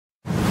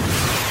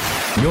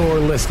You're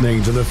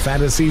listening to the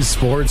Fantasy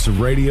Sports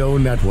Radio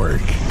Network.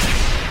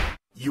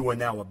 You are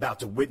now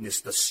about to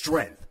witness the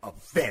strength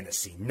of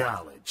fantasy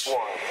knowledge.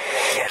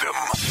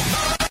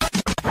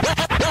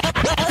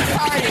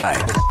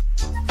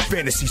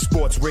 Fantasy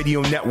Sports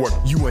Radio Network,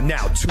 you are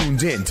now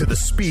tuned in to the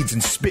Speeds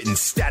and Spittin'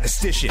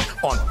 Statistician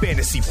on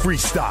Fantasy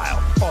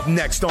Freestyle. Up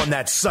next on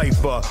that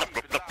cipher,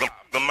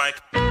 the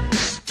mic.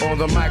 On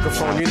the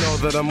microphone, you know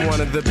that I'm one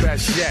of the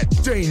best yet,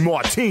 Dane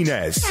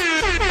Martinez.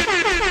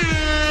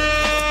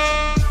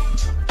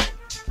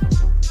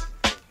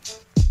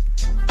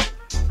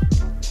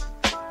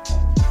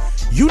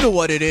 You know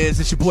what it is.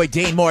 It's your boy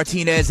Dane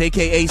Martinez,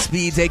 a.k.a.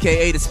 Speeds,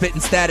 a.k.a. the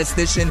Spittin'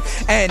 Statistician,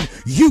 and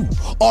you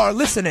are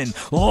listening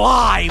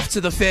live to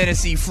the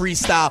Fantasy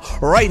Freestyle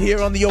right here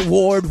on the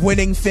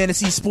award-winning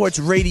Fantasy Sports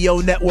Radio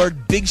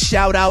Network. Big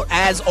shout-out,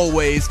 as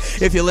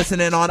always, if you're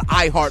listening on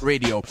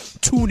iHeartRadio,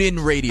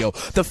 TuneIn Radio,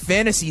 the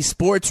Fantasy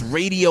Sports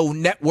Radio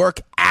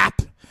Network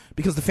app,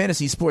 because the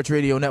Fantasy Sports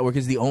Radio Network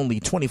is the only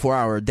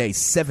 24-hour-a-day,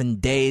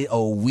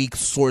 7-day-a-week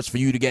source for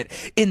you to get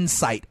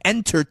insight,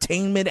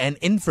 entertainment, and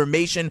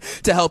information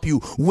to help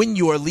you win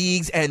your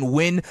leagues and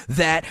win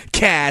that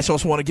cash. I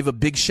also want to give a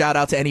big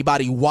shout-out to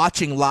anybody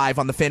watching live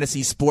on the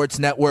Fantasy Sports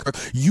Network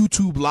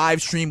YouTube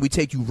live stream. We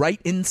take you right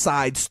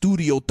inside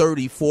Studio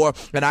 34,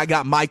 and I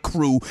got my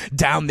crew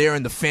down there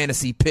in the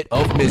fantasy pit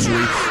of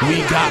misery. We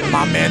got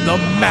my man, the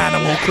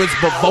Manimal, Chris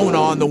Bavona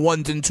on the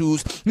ones and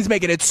twos. He's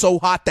making it so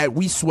hot that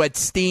we sweat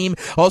steam.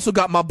 Also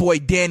got my boy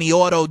Danny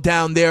Otto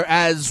down there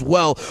as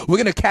well. We're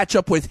going to catch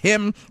up with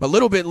him a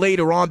little bit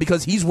later on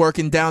because he's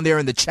working down there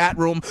in the chat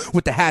room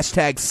with the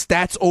hashtag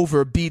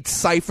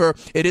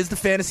StatsOverBeatCipher. It is the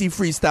Fantasy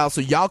Freestyle, so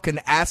y'all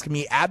can ask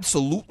me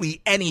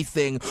absolutely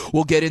anything.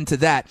 We'll get into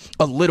that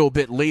a little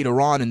bit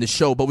later on in the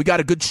show, but we got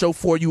a good show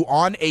for you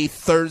on a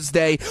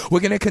Thursday.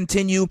 We're going to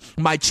continue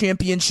my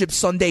Championship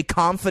Sunday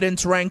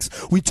confidence ranks.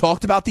 We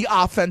talked about the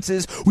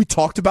offenses. We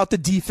talked about the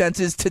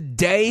defenses.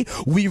 Today,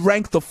 we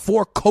rank the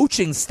 4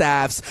 coaching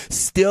staffs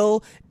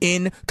still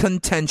in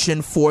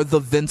contention for the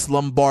Vince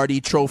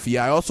Lombardi Trophy.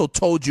 I also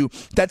told you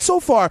that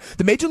so far,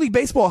 the Major League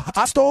Baseball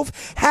hot stove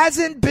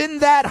hasn't been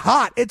that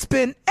hot. It's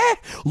been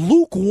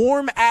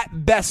lukewarm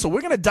at best. So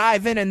we're going to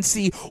dive in and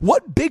see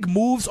what big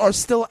moves are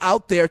still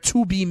out there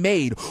to be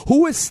made.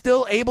 Who is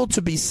still able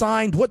to be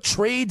signed? What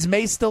trades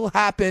may still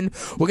happen?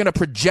 We're going to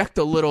project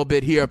a little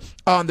bit here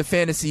on the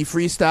Fantasy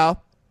Freestyle.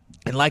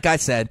 And like I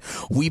said,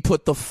 we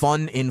put the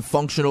fun in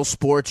functional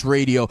sports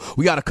radio.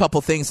 We got a couple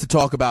things to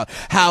talk about.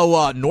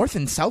 How North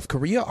and South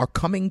Korea are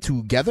coming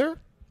together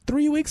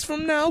 3 weeks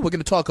from now. We're going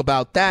to talk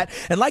about that.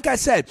 And like I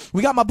said,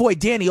 we got my boy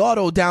Danny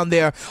Otto down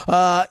there.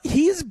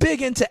 He's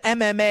big into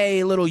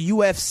MMA, little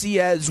UFC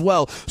as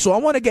well. So I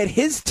want to get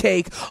his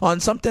take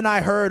on something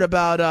I heard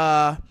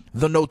about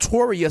the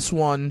Notorious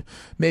One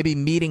maybe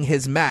meeting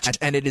his match,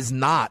 and it is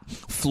not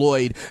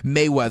Floyd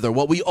Mayweather.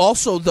 What we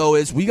also, though,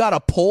 is we got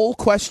a poll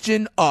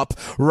question up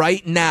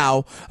right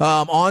now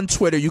on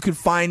Twitter. You can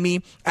find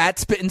me at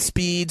Spittin'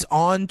 Speeds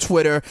on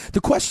Twitter. The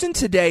question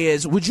today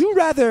is, would you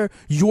rather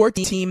your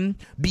team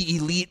be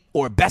elite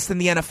or best in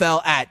the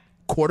NFL at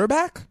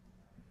quarterback,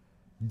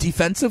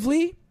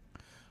 defensively,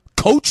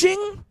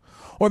 coaching?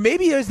 Or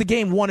maybe there's the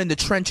game won in the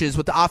trenches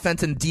with the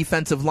offense and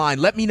defensive line.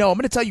 Let me know. I'm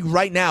going to tell you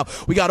right now,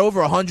 we got over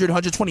 100,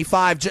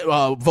 125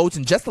 votes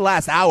in just the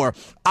last hour.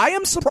 I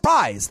am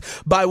surprised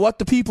by what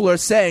the people are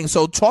saying.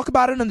 So talk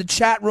about it in the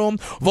chat room.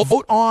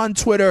 Vote on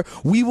Twitter.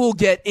 We will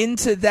get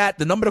into that.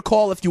 The number to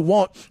call if you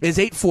want is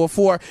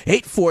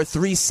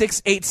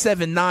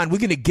 844-843-6879. We're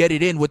going to get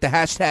it in with the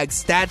hashtag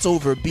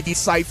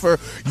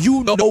StatsOverBeatCipher.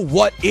 You know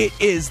what it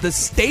is. The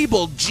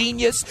stable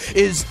genius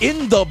is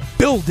in the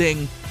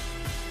building.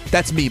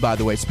 That's me, by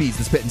the way, Speeds,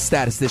 the Spittin'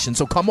 Statistician.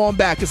 So come on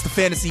back. It's the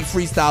Fantasy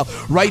Freestyle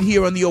right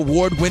here on the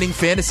award-winning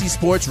Fantasy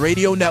Sports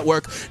Radio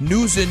Network.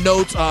 News and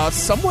notes.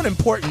 Somewhat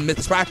important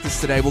mispractice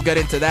today. We'll get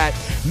into that.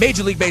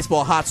 Major League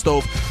Baseball hot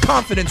stove.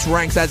 Confidence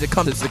ranks as it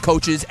comes to the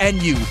coaches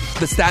and you.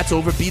 The Stats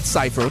Over Beat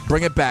Cipher.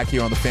 Bring it back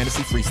here on the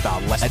Fantasy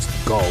Freestyle. Let's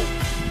go.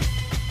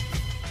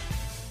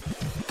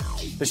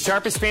 The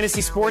sharpest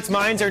fantasy sports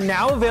minds are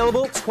now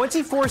available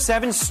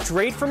 24/7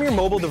 straight from your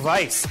mobile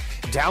device.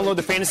 Download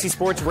the Fantasy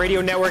Sports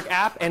Radio Network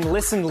app and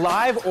listen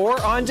live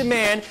or on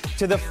demand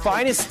to the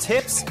finest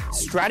tips,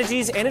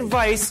 strategies, and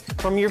advice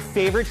from your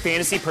favorite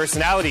fantasy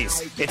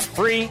personalities. It's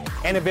free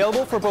and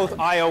available for both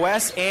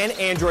iOS and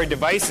Android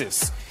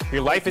devices.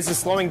 Your life isn't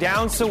slowing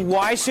down, so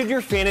why should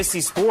your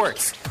fantasy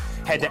sports?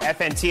 Head to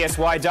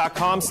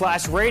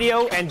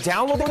fntsy.com/radio and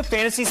download the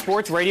Fantasy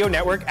Sports Radio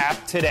Network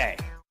app today.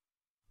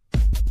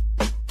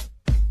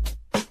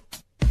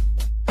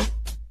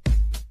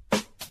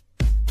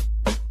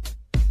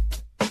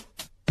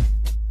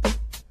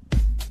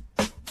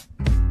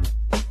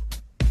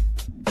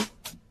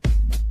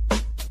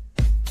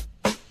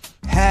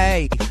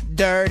 Hey,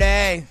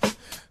 dirty.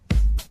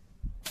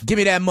 Give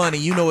me that money.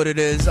 You know what it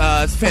is.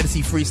 It's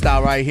Fantasy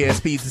Freestyle right here.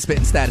 Speeds the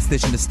Spitting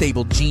Statistician, the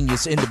stable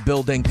genius in the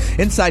building.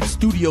 Inside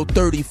Studio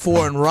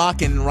 34 and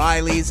Rockin'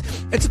 Riley's.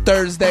 It's a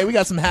Thursday. We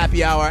got some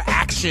happy hour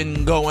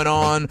action going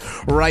on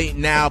right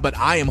now, but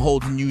I am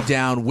holding you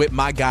down with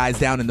my guys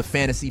down in the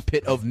fantasy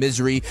pit of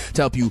misery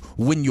to help you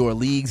win your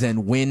leagues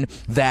and win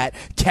that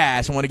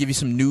cash. I want to give you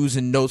some news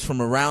and notes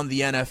from around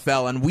the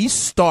NFL, and we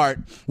start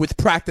with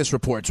practice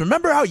reports.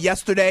 Remember how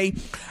yesterday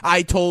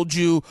I told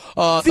you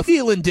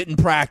Thielen didn't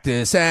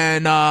practice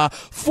and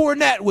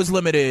Fournette was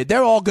limited.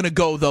 They're all going to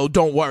go, though.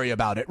 Don't worry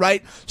about it,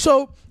 right?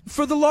 So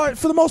for the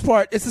most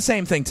part, it's the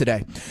same thing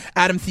today.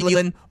 Adam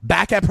Thielen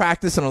back at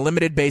practice on a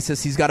limited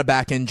basis. He's got a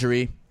back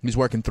injury. He's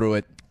working through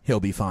it. He'll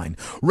be fine.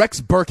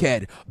 Rex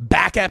Burkhead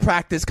back at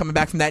practice, coming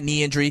back from that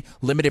knee injury,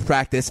 limited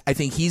practice. I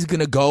think he's going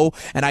to go,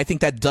 and I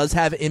think that does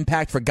have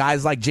impact for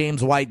guys like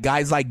James White,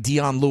 guys like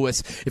Dion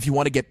Lewis. If you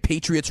want to get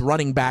Patriots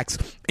running backs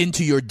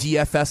into your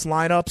DFS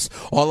lineups,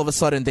 all of a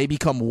sudden they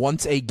become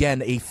once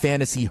again a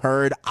fantasy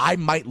herd. I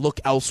might look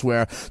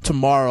elsewhere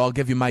tomorrow. I'll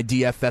give you my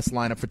DFS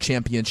lineup for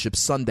Championship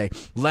Sunday.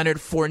 Leonard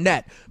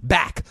Fournette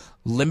back.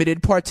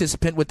 Limited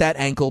participant with that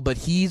ankle, but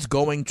he's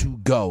going to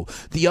go.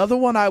 The other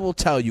one I will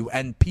tell you,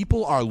 and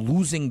people are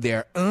losing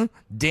their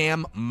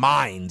damn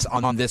minds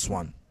on this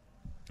one.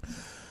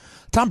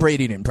 Tom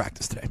Brady didn't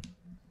practice today.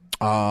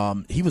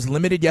 He was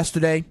limited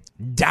yesterday,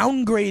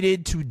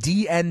 downgraded to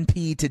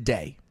DNP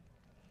today.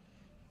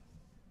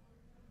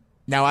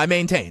 Now, I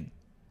maintain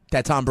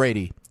that Tom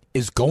Brady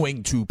is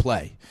going to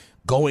play,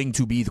 going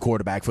to be the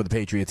quarterback for the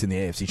Patriots in the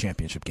AFC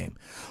Championship game.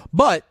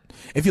 But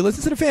if you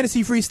listen to the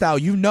Fantasy Freestyle,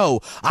 you know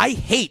I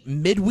hate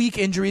midweek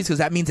injuries because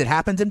that means it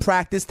happens in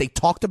practice. They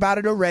talked about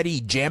it already.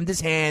 He jammed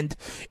his hand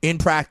in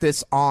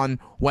practice on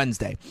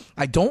Wednesday.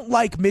 I don't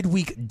like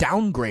midweek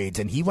downgrades,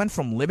 and he went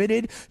from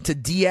limited to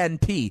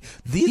DNP.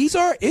 These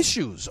are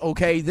issues,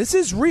 okay? This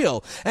is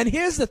real. And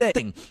here's the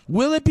thing.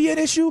 Will it be an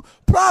issue?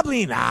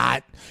 Probably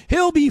not.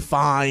 He'll be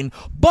fine.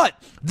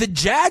 But the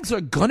Jags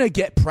are going to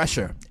get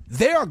pressure.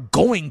 They are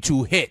going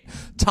to hit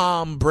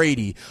Tom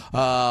Brady.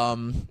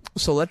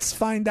 So let's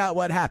find out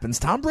what happens.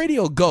 Tom Brady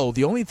will go.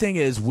 The only thing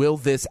is, will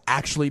this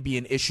actually be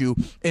an issue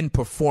in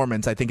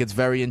performance? I think it's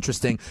very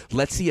interesting.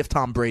 Let's see if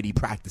Tom Brady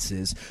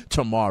practices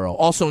tomorrow.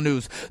 Also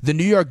news, the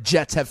New York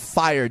Jets have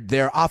fired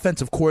their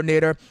offensive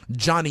coordinator,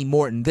 Johnny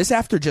Morton. This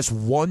after just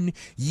 1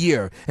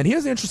 year. And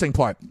here's the interesting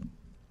part.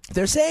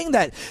 They're saying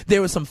that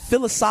there were some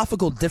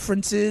philosophical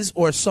differences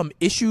or some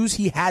issues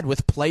he had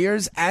with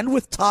players and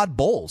with Todd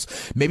Bowles.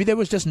 Maybe there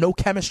was just no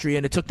chemistry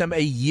and it took them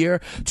a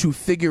year to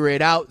figure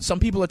it out. Some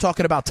people are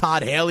talking about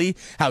Todd Haley,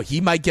 how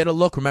he might get a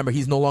look. Remember,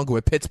 he's no longer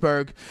with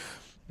Pittsburgh.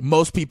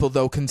 Most people,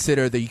 though,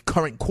 consider the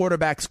current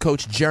quarterbacks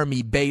coach,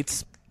 Jeremy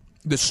Bates,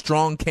 the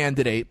strong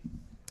candidate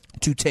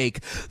to take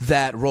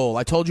that role.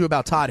 I told you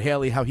about Todd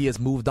Haley, how he has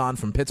moved on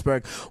from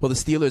Pittsburgh. Well, the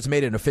Steelers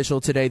made it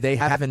official today. They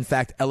have, in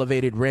fact,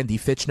 elevated Randy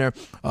Fitchner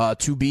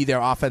to be their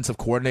offensive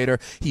coordinator.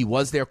 He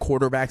was their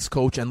quarterbacks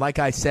coach, and like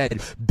I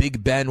said,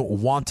 Big Ben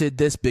wanted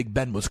this. Big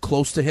Ben was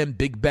close to him.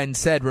 Big Ben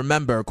said,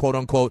 remember,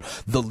 quote-unquote,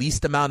 the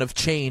least amount of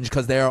change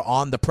because they're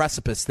on the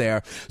precipice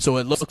there. So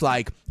it looked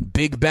like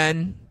Big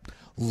Ben,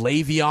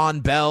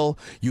 Le'Veon Bell,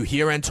 you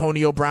hear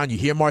Antonio Brown, you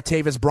hear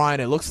Martavis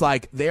Bryant. It looks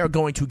like they are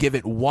going to give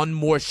it one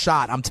more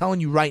shot. I'm telling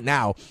you right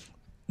now,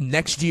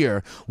 next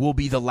year will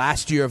be the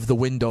last year of the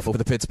window for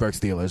the Pittsburgh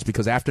Steelers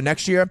because after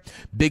next year,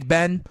 Big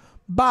Ben,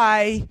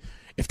 bye.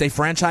 If they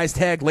franchise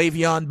tag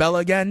Le'Veon Bell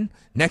again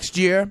next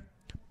year,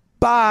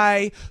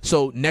 bye.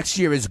 So next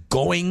year is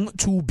going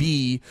to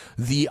be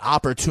the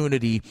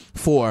opportunity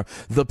for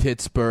the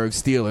Pittsburgh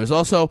Steelers.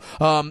 Also,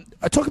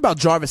 I talk about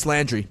Jarvis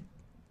Landry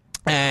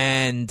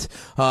and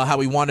how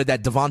he wanted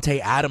that Devontae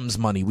Adams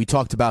money. We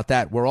talked about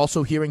that. We're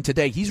also hearing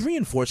today, he's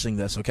reinforcing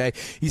this, okay?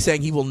 He's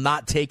saying he will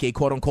not take a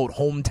quote-unquote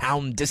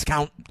hometown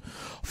discount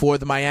for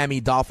the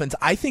Miami Dolphins.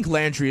 I think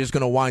Landry is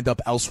going to wind up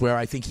elsewhere.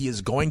 I think he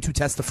is going to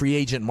test the free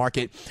agent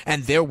market,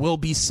 and there will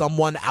be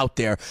someone out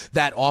there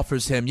that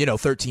offers him,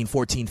 $13,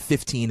 $14,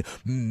 $15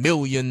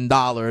 million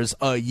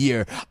a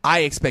year.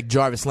 I expect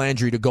Jarvis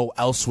Landry to go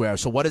elsewhere.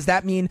 So what does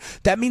that mean?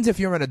 That means if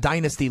you're in a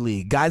dynasty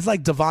league, guys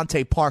like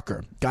Devontae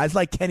Parker, guys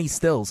like Kenny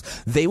Stills,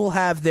 they will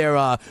have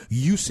their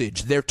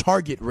usage, their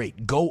target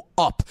rate go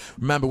up.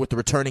 Remember, with the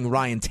returning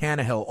Ryan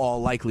Tannehill,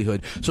 all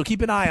likelihood. So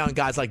keep an eye on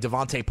guys like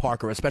Devontae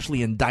Parker,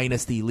 especially in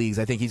dynasty leagues.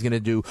 I think he's going to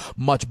do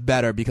much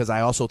better because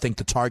I also think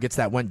the targets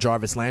that went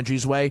Jarvis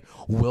Landry's way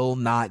will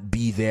not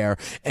be there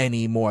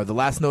anymore. The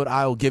last note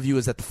I will give you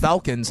is that the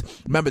Falcons,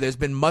 remember, there's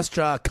been much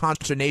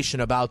consternation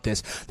about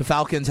this. The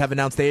Falcons have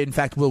announced they, in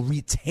fact, will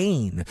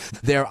retain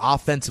their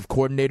offensive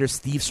coordinator,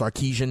 Steve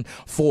Sarkisian,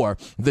 for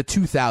the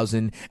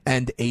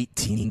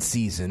 2018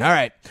 season. All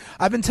right.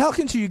 I've been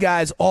talking to you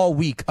guys all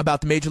week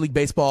about the Major League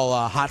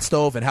Baseball hot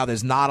stove and how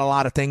there's not a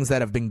lot of things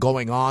that have been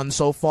going on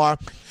so far.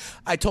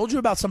 I told you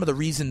about some of the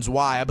reasons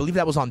why. I believe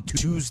that was on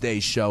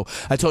Tuesday's show.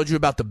 I told you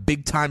about the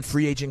big-time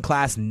free agent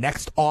class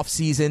next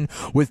offseason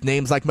with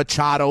names like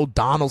Machado,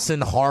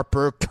 Donaldson,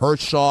 Harper,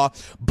 Kershaw,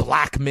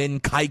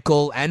 Blackmon,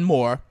 Keuchel, and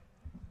more.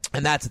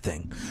 And that's the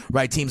thing,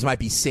 right? Teams might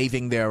be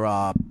saving their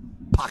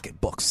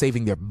pocketbooks,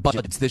 saving their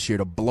budgets this year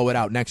to blow it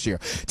out next year.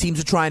 Teams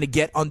are trying to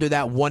get under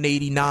that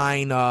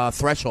 189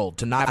 threshold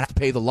to not have to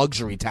pay the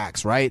luxury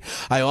tax, right?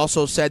 I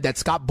also said that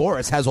Scott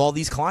Boras has all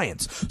these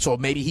clients, so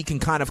maybe he can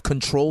kind of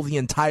control the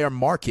entire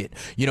market.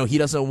 You know, he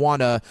doesn't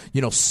want to,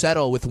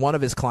 settle with one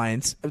of his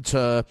clients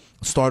to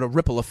start a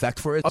ripple effect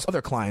for his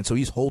other clients. So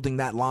he's holding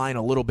that line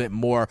a little bit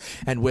more,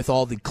 and with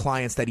all the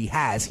clients that he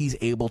has, he's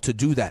able to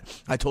do that.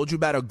 I told you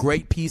about a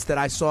great piece that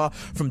I saw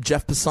from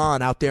Jeff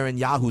Passan out there in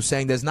Yahoo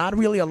saying there's not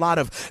really a lot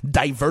of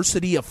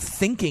diversity of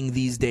thinking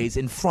these days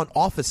in front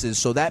offices.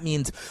 So that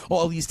means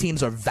all these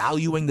teams are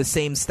valuing the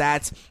same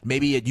stats.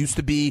 Maybe it used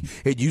to be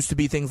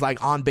things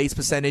like on base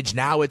percentage.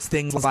 Now it's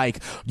things like,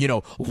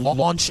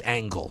 launch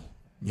angle.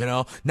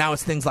 Now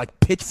it's things like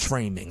pitch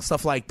framing,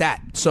 stuff like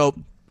that. So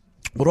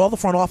with all the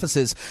front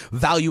offices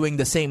valuing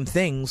the same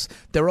things,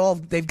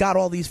 they've got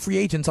all these free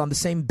agents on the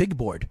same big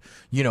board,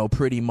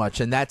 pretty much.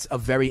 And that's a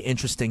very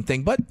interesting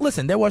thing. But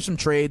listen, there were some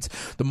trades.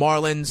 The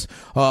Marlins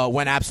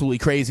went absolutely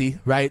crazy,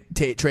 right?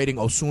 Trading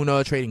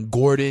Osuna, trading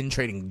Gordon,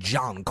 trading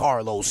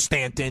Giancarlo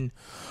Stanton.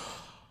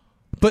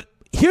 But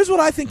here's what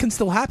I think can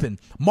still happen.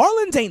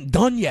 Marlins ain't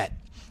done yet.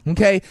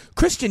 Okay,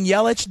 Christian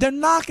Yelich, they're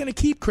not going to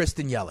keep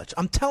Christian Yelich.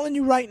 I'm telling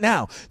you right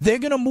now, they're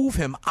going to move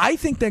him. I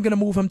think they're going to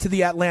move him to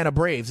the Atlanta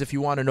Braves, if you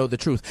want to know the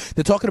truth.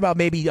 They're talking about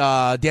maybe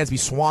Dansby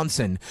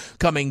Swanson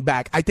coming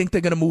back. I think they're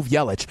going to move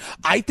Yelich.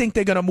 I think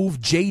they're going to move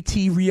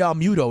JT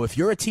Realmuto. If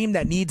you're a team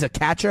that needs a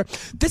catcher,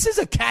 this is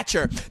a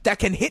catcher that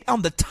can hit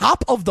on the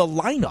top of the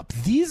lineup.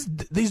 These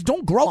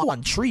don't grow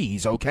on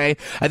trees, okay?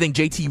 I think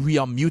JT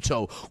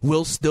Realmuto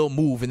will still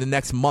move in the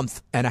next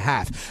month and a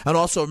half. And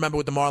also remember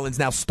with the Marlins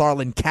now,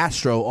 Starlin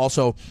Castro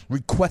also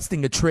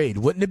requesting a trade.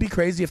 Wouldn't it be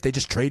crazy if they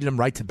just traded him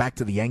back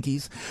to the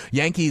Yankees?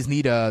 Yankees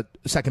need a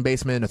second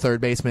baseman, a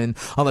third baseman,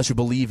 unless you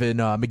believe in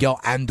Miguel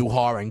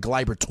Andujar and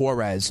Gleyber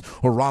Torres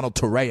or Ronald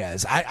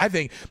Torreyes. I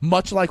think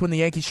much like when the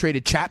Yankees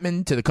traded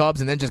Chapman to the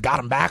Cubs and then just got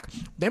him back,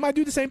 they might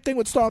do the same thing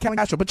with Starlin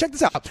Castro. But check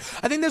this out.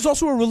 I think there's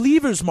also a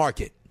relievers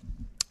market.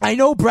 I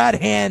know Brad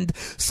Hand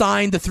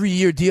signed the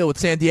 3-year deal with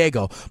San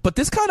Diego, but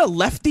this kind of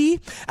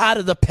lefty out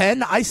of the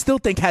pen, I still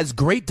think has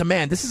great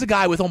demand. This is a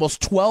guy with almost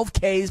 12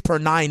 Ks per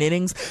 9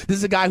 innings. This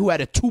is a guy who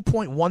had a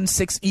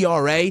 2.16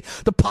 ERA.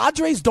 The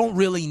Padres don't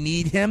really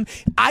need him.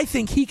 I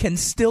think he can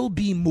still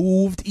be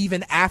moved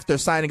even after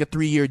signing a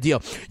 3-year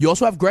deal. You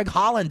also have Greg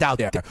Holland out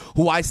there,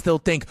 who I still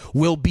think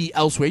will be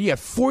elsewhere. You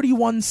have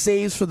 41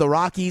 saves for the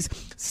Rockies,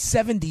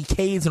 70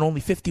 Ks and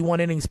only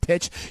 51 innings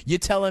pitched. You're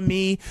telling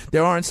me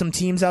there aren't some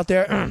teams out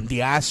there? The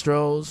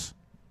Astros,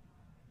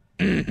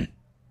 the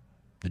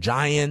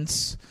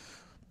Giants,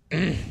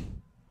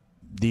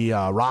 the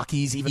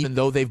Rockies, even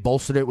though they've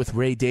bolstered it with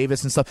Ray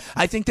Davis and stuff.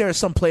 I think there are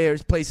some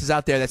places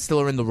out there that still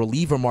are in the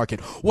reliever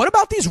market. What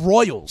about these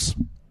Royals?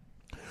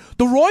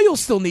 The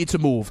Royals still need to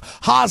move.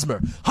 Hosmer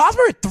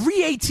at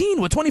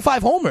 318 with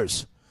 25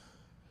 homers.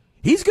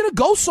 He's going to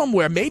go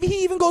somewhere. Maybe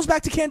he even goes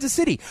back to Kansas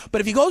City.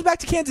 But if he goes back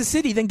to Kansas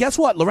City, then guess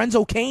what?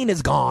 Lorenzo Cain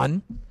is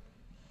gone.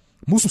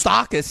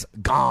 Moustakas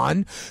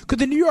gone. Could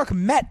the New York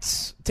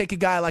Mets take a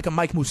guy like a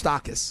Mike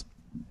Moustakas?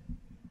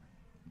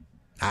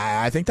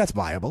 I think that's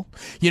viable.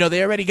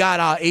 They already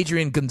got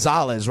Adrian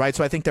Gonzalez, right?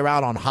 So I think they're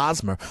out on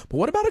Hosmer. But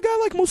what about a guy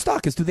like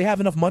Moustakas? Do they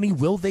have enough money?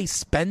 Will they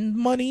spend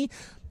money?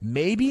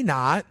 Maybe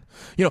not.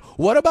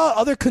 What about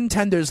other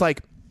contenders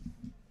like,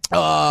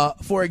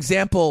 for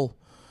example,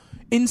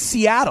 in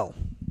Seattle?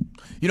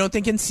 You don't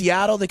think in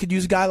Seattle they could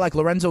use a guy like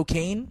Lorenzo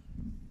Cain?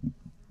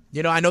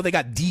 I know they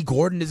got D.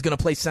 Gordon is going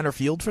to play center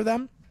field for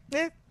them.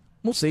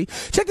 We'll see.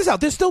 Check this out.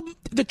 There's still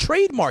the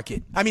trade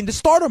market. The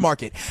starter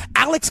market.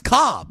 Alex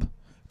Cobb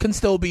can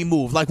still be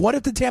moved.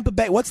 What's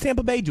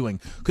Tampa Bay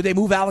doing? Could they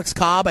move Alex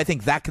Cobb? I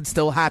think that could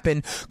still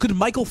happen. Could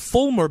Michael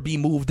Fulmer be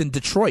moved in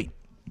Detroit?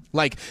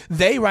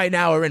 They right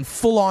now are in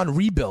full-on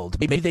rebuild.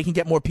 Maybe they can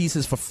get more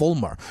pieces for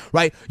Fulmer,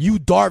 right? Yu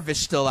Darvish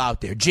still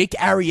out there. Jake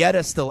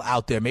Arrieta still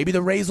out there. Maybe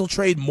the Rays will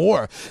trade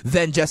more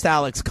than just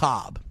Alex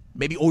Cobb.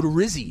 Maybe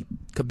Odorizzi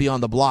could be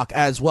on the block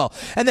as well.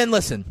 And then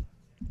listen,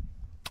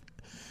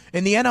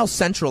 in the NL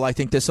Central, I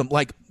think there's some,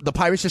 the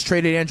Pirates just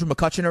traded Andrew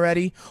McCutchen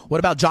already. What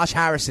about Josh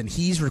Harrison?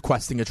 He's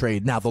requesting a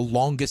trade now, the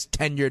longest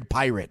tenured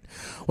Pirate.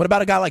 What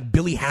about a guy like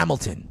Billy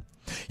Hamilton?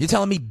 You're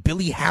telling me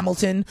Billy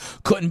Hamilton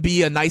couldn't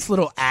be a nice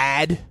little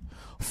ad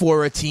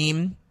for a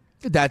team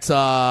that's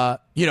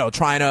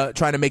trying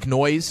to make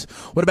noise?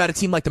 What about a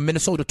team like the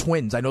Minnesota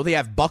Twins? I know they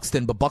have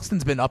Buxton, but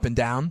Buxton's been up and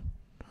down.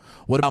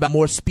 What about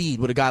more speed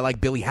with a guy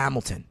like Billy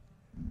Hamilton?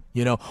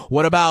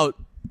 What about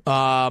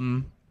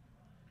the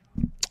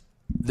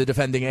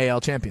defending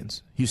AL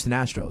champions, Houston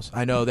Astros?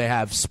 I know they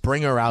have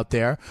Springer out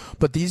there,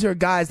 but these are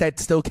guys that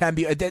still can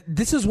be.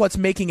 This is what's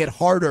making it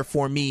harder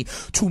for me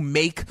to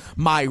make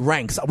my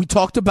ranks. We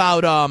talked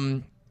about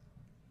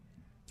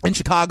in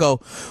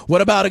Chicago.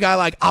 What about a guy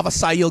like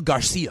Avisail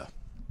Garcia?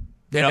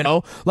 You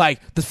know, like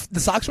the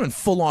Sox are in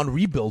full-on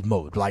rebuild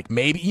mode. Like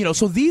maybe, you know,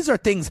 so these are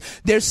things.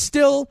 There's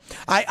still,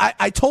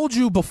 I told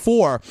you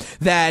before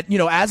that, you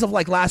know, as of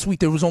like last week,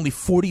 there was only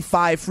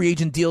 45 free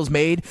agent deals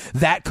made.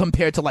 That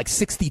compared to like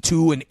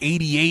 62 and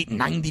 88 and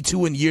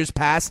 92 in years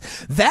past.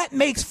 That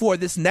makes for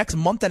this next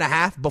month and a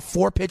half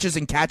before pitchers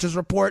and catchers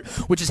report,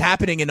 which is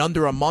happening in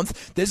under a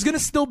month. There's going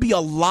to still be a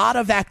lot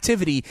of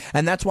activity.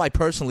 And that's why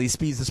personally,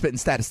 Speeds the Spittin'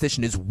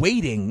 Statistician is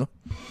waiting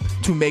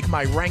to make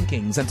my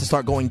rankings and to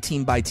start going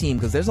team by team,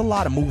 because there's a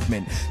lot of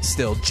movement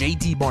still.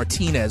 J.D.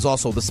 Martinez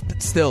also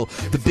still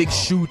the big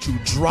shoe to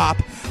drop.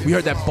 We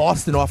heard that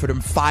Boston offered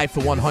him 5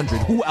 for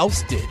 $100. Who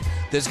else did?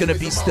 There's going to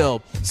be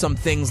still some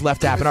things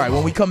left to happen. All right,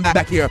 when we come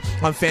back here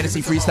on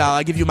Fantasy Freestyle,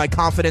 I give you my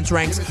confidence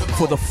ranks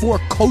for the 4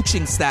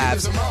 coaching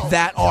staffs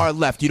that are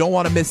left. You don't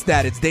want to miss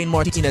that. It's Dane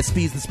Martinez,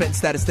 Speeds the Spittin'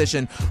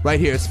 Statistician, right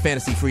here. It's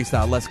Fantasy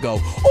Freestyle. Let's go.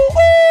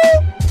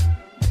 Ooh-ooh!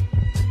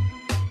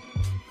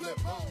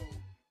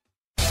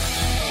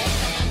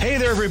 Hey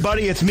there,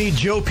 everybody. It's me,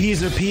 Joe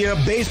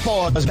Pizzapia.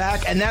 Baseball is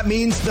back, and that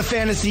means the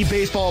Fantasy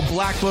Baseball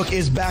Black Book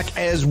is back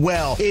as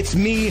well. It's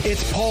me.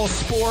 It's Paul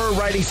Sporer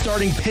writing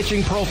starting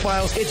pitching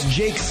profiles. It's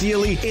Jake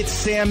Seeley. It's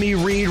Sammy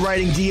Reed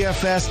writing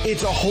DFS.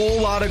 It's a whole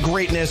lot of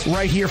greatness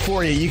right here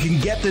for you. You can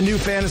get the new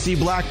Fantasy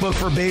Black Book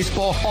for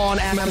baseball on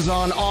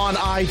Amazon, on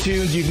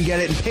iTunes. You can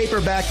get it in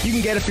paperback. You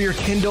can get it for your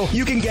Kindle.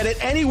 You can get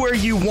it anywhere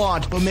you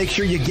want, but make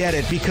sure you get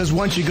it, because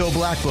once you go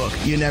Black Book,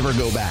 you never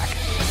go back.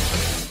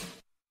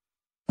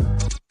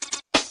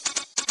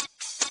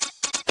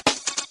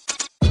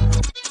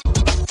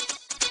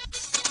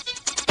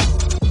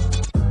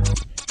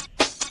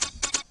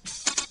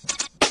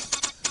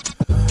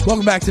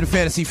 Welcome back to the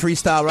Fantasy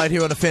Freestyle right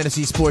here on the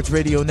Fantasy Sports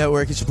Radio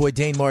Network. It's your boy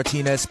Dane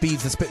Martinez,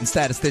 Speeds the Spittin'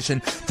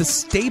 Statistician, the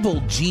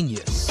stable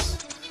genius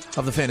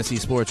of the Fantasy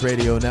Sports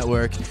Radio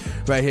Network.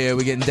 Right here,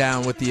 we're getting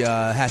down with the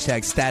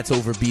hashtag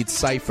StatsOverBeats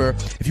Cypher.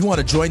 If you want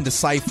to join the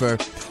Cypher,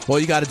 all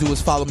you got to do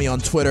is follow me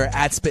on Twitter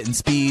at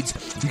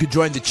SpittinSpeeds. You can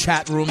join the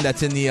chat room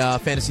that's in the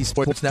Fantasy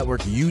Sports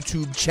Network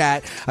YouTube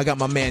chat. I got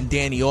my man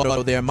Danny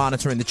Otto there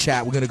monitoring the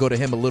chat. We're going to go to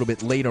him a little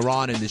bit later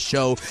on in the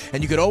show.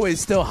 And you could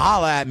always still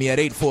holler at me at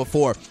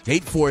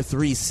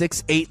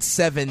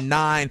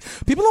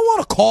 844-843-6879. People don't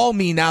want to call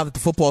me now that the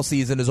football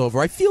season is over.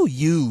 I feel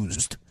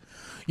used.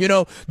 You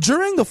know,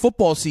 during the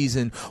football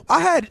season,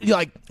 I had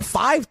like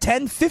 5,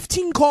 10,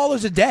 15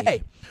 callers a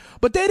day.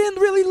 But they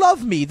didn't really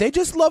love me. They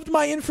just loved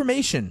my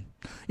information.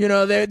 You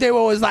know, they were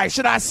always like,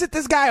 should I sit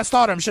this guy or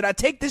start him? Should I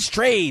take this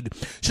trade?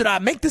 Should I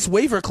make this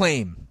waiver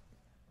claim?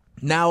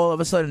 Now, all of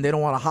a sudden, they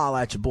don't want to holler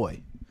at your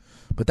boy.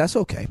 But that's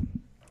okay.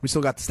 We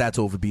still got the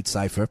StatsOverBeats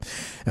Cypher,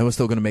 and we're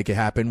still going to make it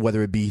happen,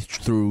 whether it be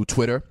through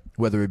Twitter,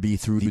 whether it be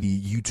through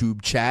the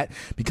YouTube chat,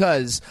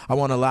 because I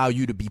want to allow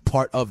you to be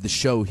part of the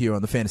show here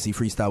on the Fantasy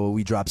Freestyle, where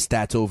we drop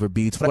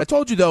StatsOverBeats. What I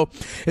told you, though,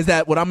 is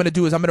that what I'm going to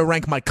do is I'm going to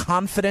rank my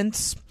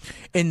confidence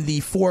in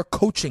the 4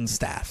 coaching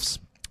staffs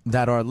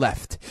that are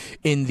left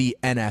in the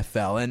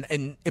NFL.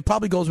 And it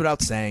probably goes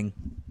without saying,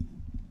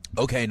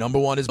 okay, number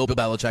 1 is Bill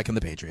Belichick and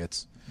the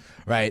Patriots,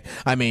 right?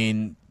 I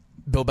mean,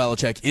 Bill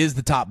Belichick is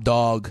the top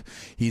dog.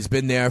 He's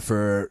been there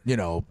for, you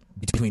know,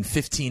 between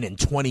 15 and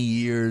 20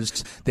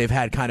 years. They've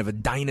had kind of a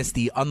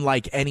dynasty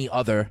unlike any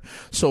other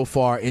so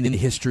far in the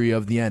history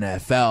of the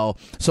NFL.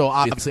 So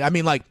obviously, I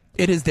mean, like,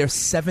 it is their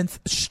 7th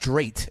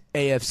straight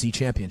AFC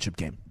championship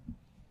game.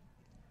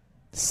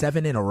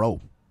 7 in a row.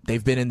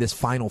 They've been in this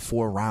Final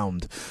Four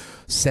round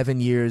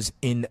 7 years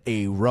in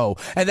a row.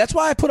 And that's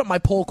why I put up my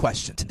poll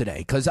question today,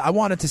 because I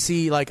wanted to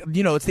see, like,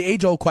 you know, it's the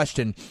age-old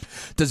question,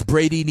 does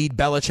Brady need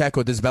Belichick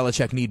or does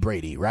Belichick need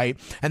Brady, right?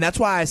 And that's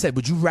why I said,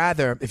 would you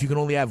rather, if you can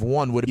only have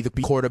one, would it be the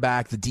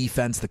quarterback, the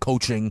defense, the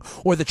coaching,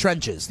 or the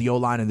trenches, the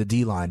O-line and the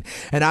D-line?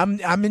 And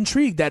I'm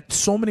intrigued that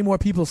so many more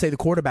people say the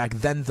quarterback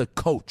than the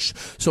coach.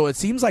 So it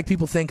seems like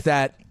people think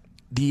that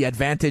the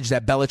advantage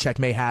that Belichick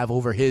may have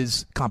over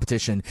his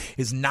competition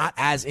is not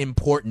as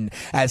important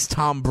as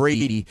Tom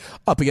Brady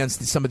up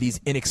against some of these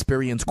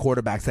inexperienced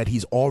quarterbacks that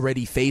he's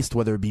already faced,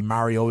 whether it be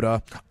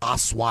Mariota,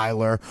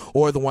 Osweiler,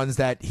 or the ones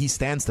that he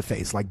stands to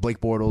face, like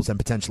Blake Bortles and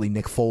potentially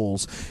Nick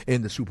Foles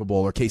in the Super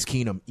Bowl, or Case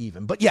Keenum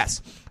even. But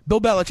yes, Bill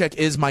Belichick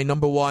is my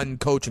number 1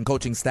 coach and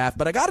coaching staff,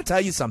 but I got to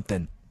tell you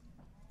something.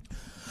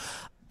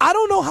 I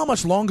don't know how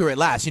much longer it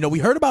lasts. You know, we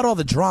heard about all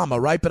the drama,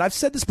 right? But I've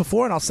said this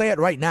before, and I'll say it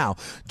right now.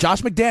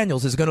 Josh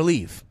McDaniels is going to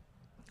leave.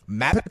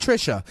 Matt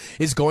Patricia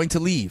is going to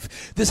leave.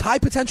 This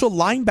high-potential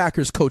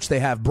linebackers coach they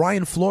have,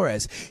 Brian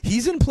Flores,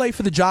 he's in play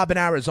for the job in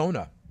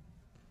Arizona.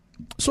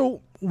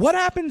 So what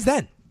happens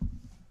then?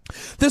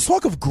 There's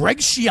talk of Greg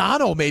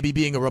Schiano maybe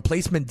being a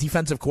replacement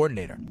defensive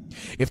coordinator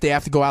if they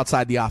have to go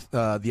outside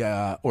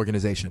the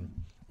organization.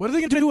 What are they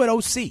going to do at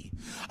OC?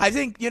 I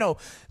think, you know,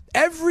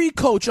 every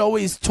coach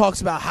always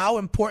talks about how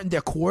important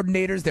their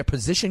coordinators, their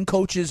position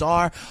coaches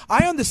are.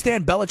 I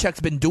understand Belichick's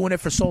been doing it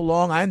for so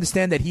long. I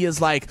understand that he is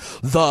like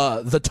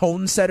the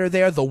tone setter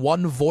there, the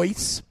one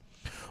voice.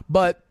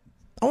 But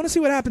I want to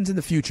see what happens in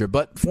the future.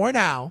 But for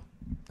now,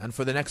 And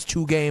for the next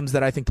 2 games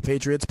that I think the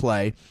Patriots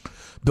play,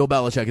 Bill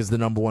Belichick is the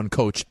number 1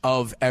 coach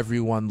of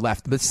everyone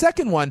left. The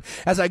second one,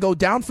 as I go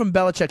down from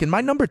Belichick, in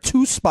my number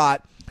 2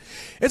 spot,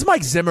 it's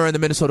Mike Zimmer and the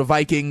Minnesota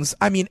Vikings.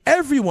 I mean,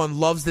 everyone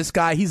loves this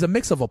guy. He's a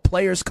mix of a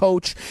player's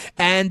coach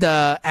and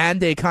a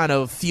kind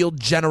of field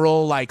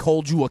general, like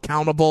holds you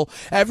accountable.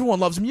 Everyone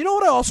loves him. You know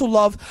what I also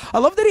love? I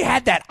love that he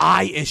had that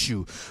eye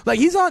issue. Like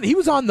he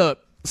was on the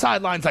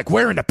sidelines like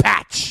wearing a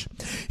patch.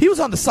 He was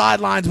on the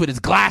sidelines with his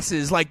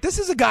glasses. Like, this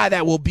is a guy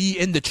that will be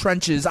in the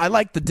trenches. I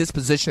like the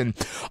disposition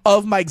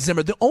of Mike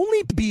Zimmer. The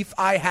only beef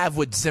I have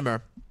with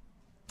Zimmer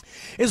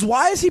is,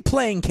 why is he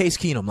playing Case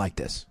Keenum like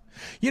this?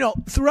 You know,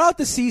 throughout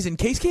the season,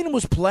 Case Keenum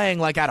was playing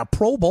like at a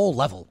Pro Bowl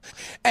level.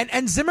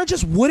 And Zimmer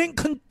just wouldn't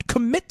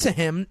commit to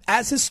him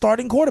as his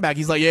starting quarterback.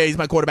 He's like, yeah, he's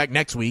my quarterback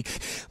next week.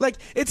 Like,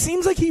 it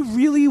seems like he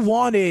really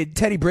wanted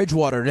Teddy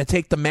Bridgewater to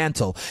take the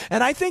mantle.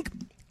 And I think,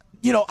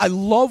 you know, I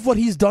love what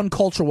he's done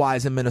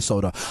culture-wise in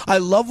Minnesota. I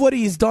love what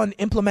he's done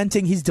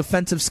implementing his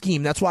defensive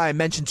scheme. That's why I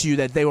mentioned to you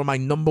that they were my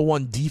number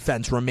 1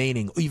 defense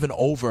remaining, even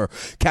over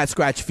Cat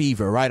Scratch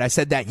Fever, right? I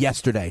said that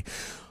yesterday.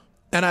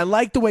 And I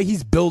like the way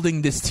he's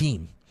building this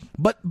team.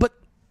 But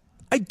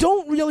I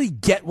don't really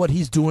get what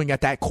he's doing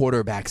at that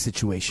quarterback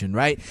situation,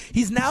 right?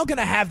 He's now going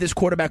to have this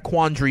quarterback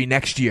quandary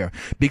next year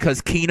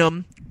because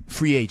Keenum,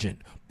 free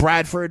agent.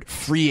 Bradford,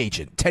 free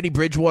agent. Teddy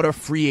Bridgewater,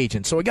 free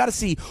agent. So we got to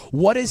see,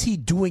 what is he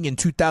doing in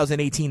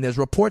 2018? There's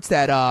reports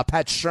that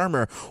Pat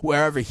Shurmur,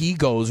 wherever he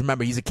goes,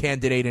 remember, he's a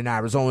candidate in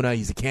Arizona,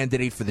 he's a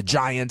candidate for the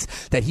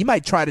Giants, that he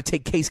might try to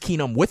take Case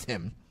Keenum with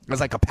him as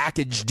like a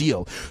package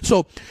deal.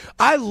 So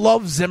I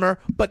love Zimmer,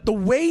 but the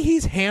way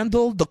he's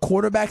handled the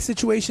quarterback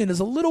situation is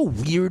a little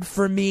weird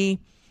for me.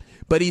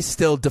 But he's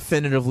still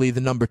definitively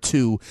the number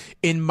 2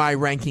 in my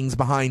rankings,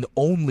 behind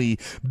only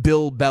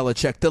Bill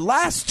Belichick. The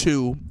last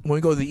 2, when we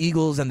go to the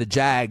Eagles and the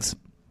Jags,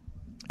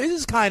 this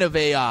is kind of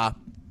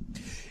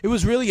it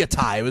was really a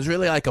tie. It was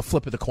really like a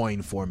flip of the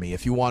coin for me,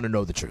 if you want to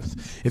know the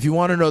truth. If you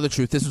want to know the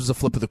truth, this was a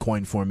flip of the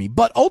coin for me.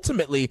 But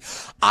ultimately,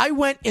 I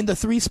went in the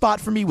 3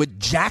 spot for me with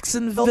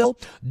Jacksonville,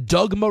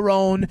 Doug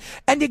Marrone,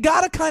 and you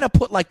got to kind of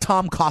put like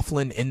Tom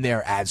Coughlin in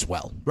there as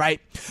well,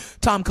 right?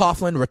 Tom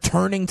Coughlin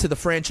returning to the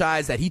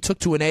franchise that he took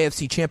to an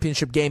AFC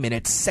Championship game in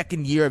its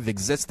 2nd year of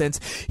existence.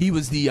 He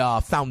was the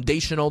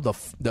foundational,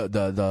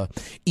 the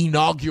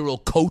inaugural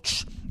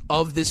coach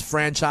of this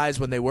franchise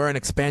when they were an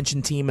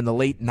expansion team in the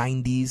late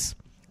 90s.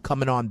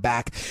 Coming on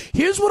back.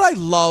 Here's what I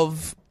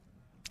love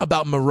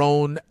about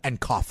Marrone and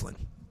Coughlin.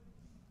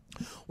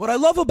 What I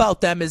love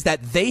about them is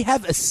that they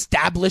have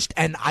established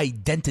an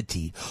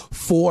identity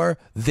for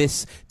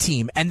this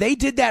team. And they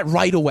did that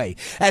right away.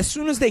 As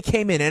soon as they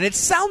came in, and it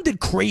sounded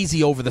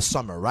crazy over the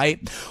summer,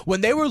 right?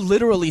 When they were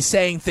literally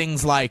saying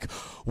things like,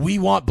 we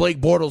want Blake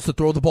Bortles to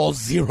throw the ball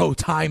 0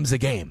 times a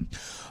game.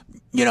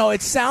 You know,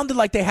 it sounded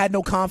like they had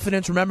no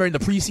confidence. Remember, in the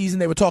preseason,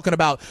 they were talking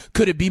about,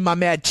 could it be my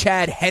man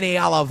Chad Henne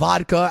a la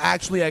vodka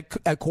actually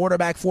at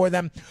quarterback for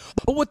them?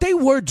 But what they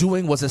were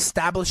doing was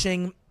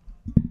establishing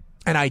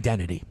an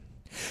identity.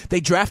 They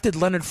drafted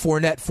Leonard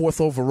Fournette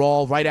 4th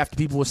overall, right after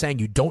people were saying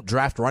you don't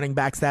draft running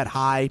backs that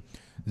high.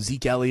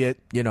 Zeke Elliott,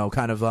 you know,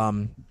 kind of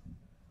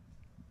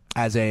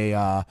as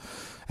a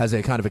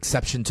kind of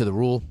exception to the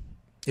rule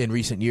in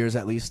recent years,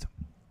 at least.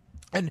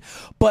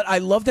 But I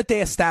love that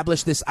they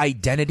established this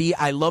identity.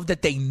 I love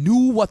that they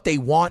knew what they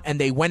want and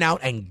they went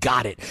out and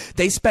got it.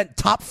 They spent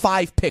top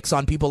 5 picks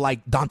on people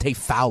like Dante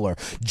Fowler,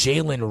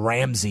 Jalen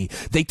Ramsey.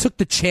 They took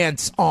the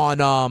chance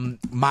on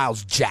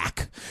Miles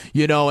Jack,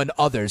 you know, and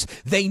others.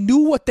 They knew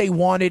what they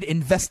wanted,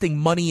 investing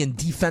money in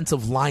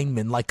defensive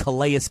linemen like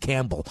Calais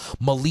Campbell,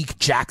 Malik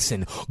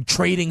Jackson,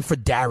 trading for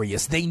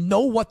Darius. They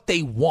know what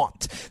they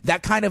want.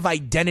 That kind of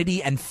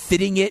identity and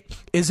fitting it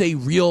is a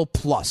real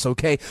plus,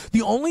 okay?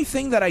 The only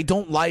thing that I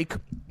don't like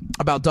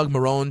about Doug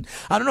Marrone,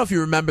 I don't know if you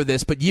remember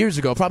this, but years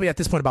ago, probably at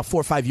this point about 4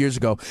 or 5 years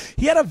ago,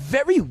 he had a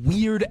very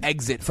weird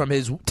exit from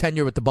his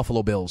tenure with the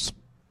Buffalo Bills.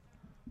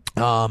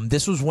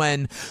 This was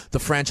when the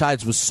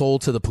franchise was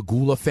sold to the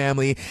Pagula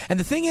family. And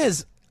the thing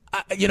is,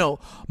 you know,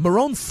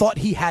 Marrone thought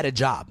he had a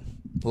job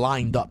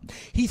lined up.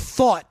 He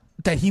thought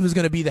that he was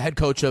going to be the head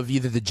coach of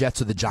either the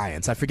Jets or the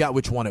Giants. I forgot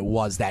which one it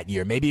was that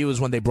year. Maybe it was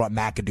when they brought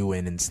McAdoo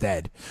in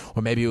instead.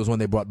 Or maybe it was when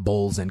they brought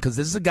Bowles in. Because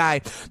this is a guy,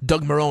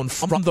 Doug Marrone,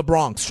 from the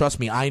Bronx. Trust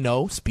me, I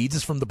know. Speeds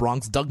is from the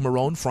Bronx. Doug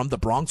Marrone from the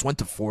Bronx went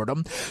to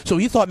Fordham. So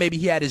he thought maybe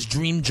he had his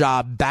dream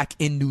job back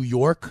in New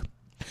York.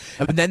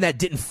 And then that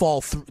didn't fall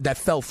through. That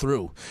fell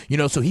through, you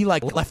know. So he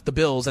like left the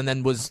Bills and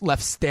then was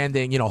left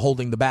standing, you know,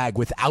 holding the bag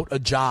without a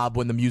job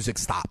when the music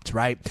stopped,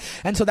 right?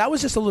 And so that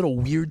was just a little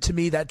weird to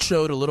me. That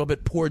showed a little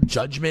bit poor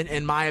judgment,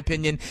 in my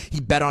opinion. He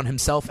bet on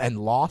himself and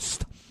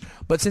lost.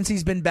 But since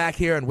he's been back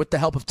here and with the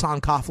help of Tom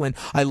Coughlin,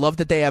 I love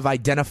that they have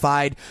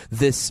identified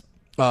this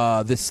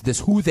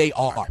who they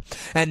are.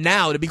 And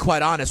now, to be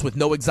quite honest, with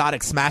no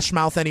exotic smash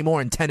mouth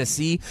anymore in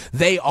Tennessee,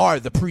 they are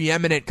the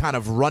preeminent kind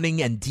of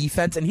running and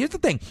defense. And here's the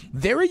thing,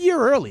 they're a year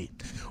early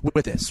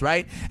with this,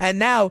 right? And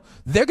now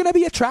they're going to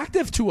be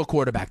attractive to a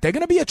quarterback. They're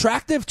going to be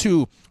attractive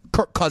to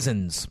Kirk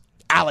Cousins,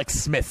 Alex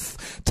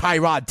Smith,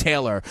 Tyrod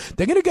Taylor.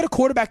 They're going to get a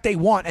quarterback they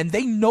want, and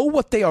they know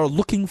what they are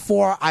looking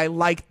for. I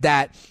like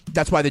that.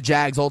 That's why the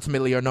Jags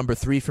ultimately are number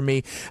 3 for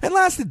me. And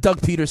last,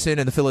 Doug Peterson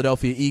and the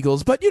Philadelphia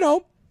Eagles. But,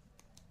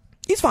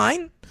 he's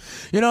fine.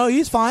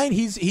 He's fine.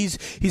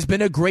 He's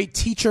been a great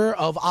teacher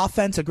of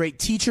offense, a great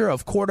teacher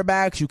of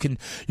quarterbacks. You can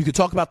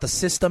talk about the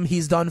system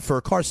he's done for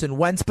Carson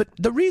Wentz, but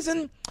the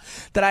reason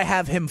that I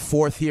have him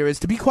 4th here is,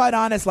 to be quite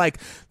honest,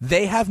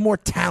 they have more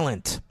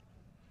talent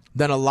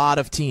than a lot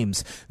of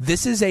teams.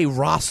 This is a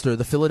roster,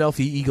 the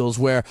Philadelphia Eagles,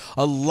 where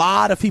a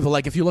lot of people,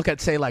 if you look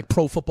at, say,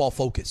 Pro Football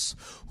Focus,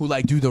 who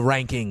do the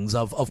rankings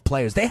of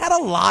players, they had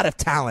a lot of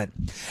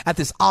talent at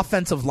this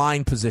offensive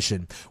line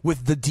position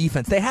with the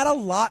defense. They had a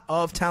lot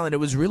of talent. It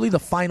was really the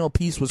final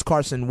piece was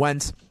Carson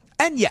Wentz.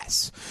 And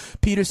yes,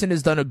 Peterson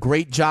has done a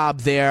great job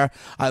there.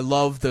 I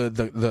love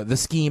the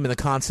scheme and the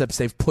concepts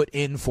they've put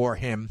in for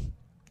him.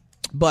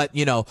 But,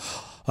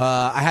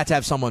 I had to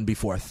have someone be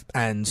 4th,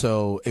 and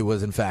so it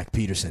was, in fact,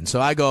 Peterson. So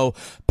I go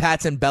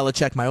Pats and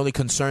Belichick. My only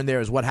concern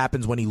there is what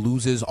happens when he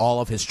loses all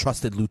of his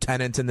trusted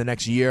lieutenants in the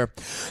next year.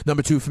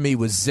 Number 2 for me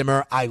was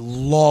Zimmer. I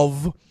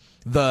love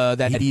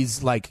that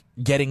he's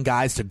getting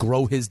guys to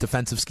grow his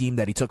defensive scheme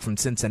that he took from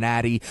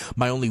Cincinnati.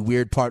 My only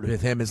weird part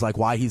with him is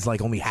why he's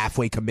only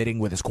halfway committing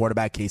with his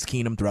quarterback Case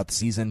Keenum throughout the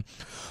season.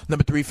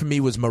 Number 3 for me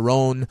was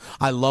Marrone.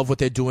 I love what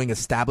they're doing,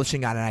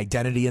 establishing an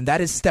identity, and that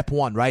is step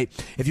 1, right?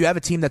 If you have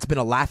a team that's been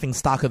a laughing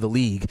stock of the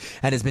league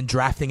and has been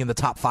drafting in the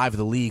top 5 of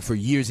the league for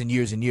years and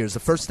years and years, the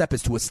first step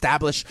is to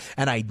establish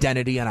an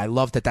identity, and I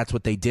love that that's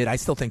what they did. I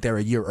still think they're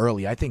a year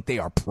early. I think they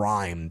are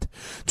primed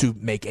to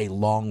make a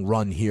long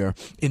run here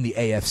in the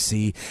AFC.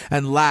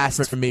 And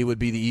last for me would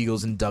be the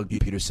Eagles and Doug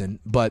Peterson.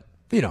 But,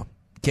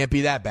 can't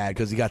be that bad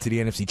because he got to the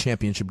NFC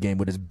Championship game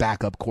with his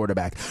backup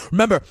quarterback.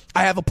 Remember,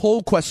 I have a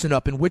poll question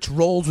up. In which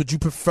roles would you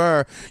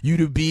prefer you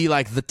to be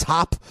the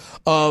top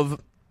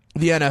of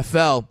the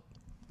NFL?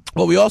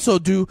 Well, we also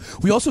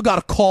got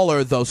a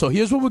caller, though. So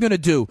here's what we're going to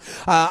do.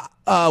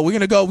 We're going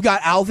to go. We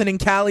got Alvin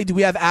and Callie. Do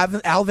we have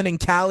Alvin and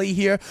Callie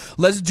here?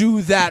 Let's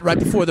do that right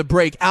before the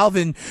break.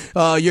 Alvin,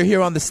 you're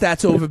here on the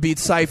Stats Overbeat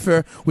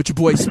Cypher with your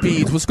boy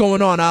Speeds. What's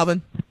going on,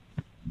 Alvin?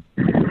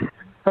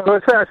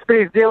 What's up,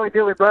 Speeds? Dilly,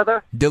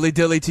 brother.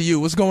 Dilly to you.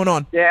 What's going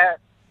on? Yeah,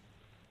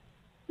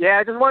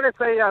 I just want to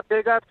say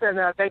big ups and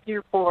thank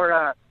you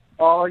for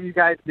all you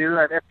guys do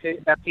at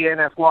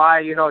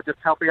FTNFY, just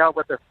helping out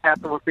with the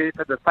Stats Overbeat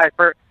for the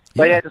Cypher.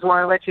 But I just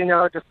want to let you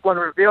know, just want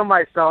to reveal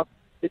myself.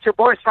 It's your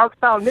boy, Strong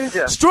Style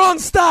Ninja. Strong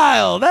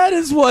Style. That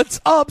is what's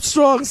up,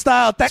 Strong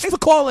Style. Thanks for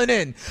calling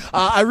in.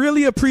 I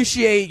really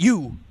appreciate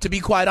you, to be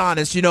quite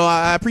honest.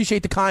 I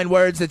appreciate the kind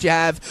words that you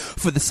have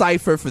for the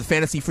Cypher, for the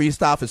Fantasy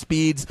Freestyle, for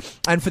Speeds,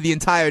 and for the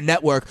entire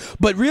network.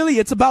 But really,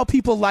 it's about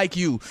people like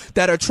you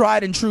that are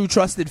tried and true,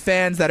 trusted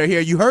fans that are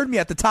here. You heard me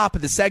at the top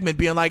of the segment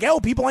being like,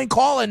 people ain't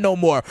calling no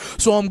more.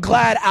 So I'm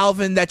glad,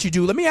 Alvin, that you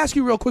do. Let me ask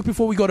you real quick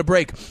before we go to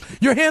break.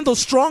 Your handle,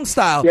 Strong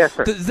Style. Yes,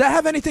 sir. Does that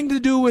have anything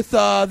to do with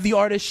the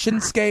artist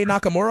Shinsuke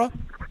Nakamura?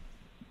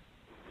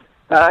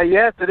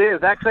 Yes, it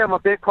is. Actually, I'm a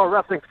big pro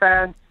wrestling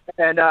fan,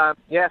 and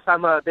yes,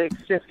 I'm a big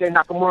Shinsuke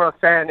Nakamura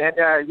fan. And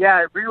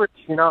I agree with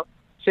you.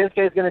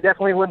 Shinsuke is going to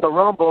definitely win the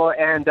Rumble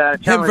and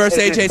him versus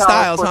AJ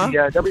Styles, huh?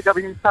 The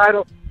WWE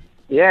title.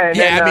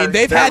 Yeah,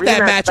 they've had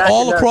that match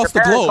all across the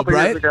globe,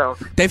 right?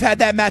 They've had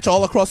that match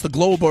all across the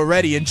globe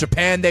already. In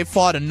Japan, they've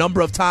fought a number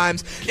of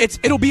times.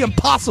 It'll be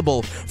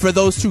impossible for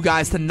those two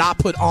guys to not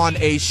put on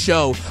a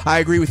show. I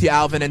agree with you,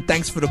 Alvin, and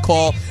thanks for the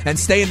call. And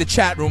stay in the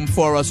chat room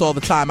for us all the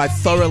time. I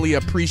thoroughly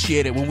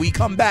appreciate it. When we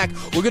come back,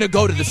 we're going to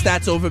go to the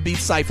Stats Overbeat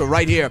Cypher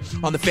right here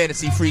on the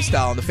Fantasy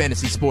Freestyle on the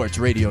Fantasy Sports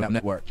Radio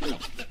Network.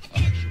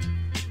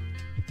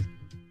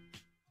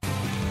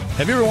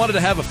 Have you ever wanted to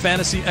have a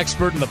fantasy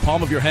expert in the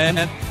palm of your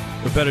hand?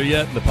 Or better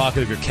yet, in the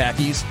pocket of your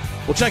khakis?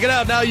 Well, check it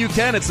out. Now you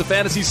can. It's the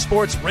Fantasy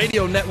Sports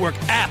Radio Network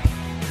app.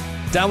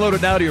 Download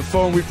it now to your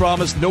phone. We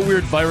promise no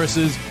weird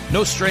viruses,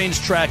 no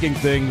strange tracking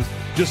things.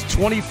 Just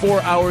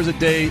 24 hours a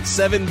day,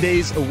 7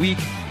 days a week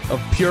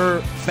of pure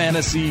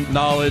fantasy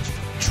knowledge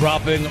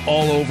dropping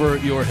all over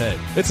your head.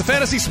 It's the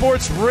Fantasy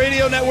Sports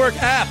Radio Network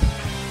app.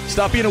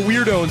 Stop being a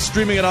weirdo and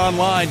streaming it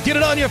online. Get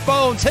it on your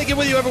phone. Take it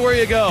with you everywhere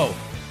you go.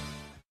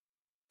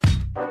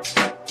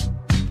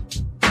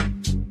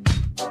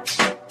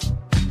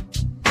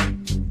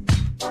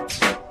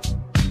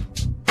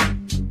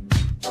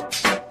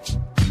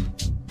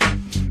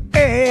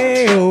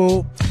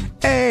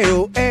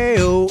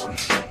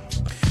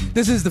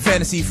 This is the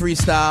Fantasy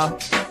Freestyle.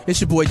 It's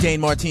your boy Dane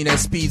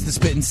Martinez, Speeds, the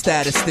spitting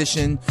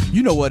statistician.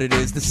 You know what it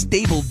is, the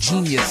stable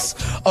genius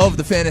of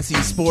the Fantasy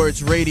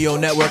Sports Radio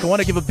Network. I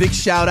want to give a big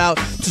shout out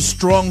to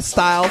Strong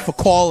Style for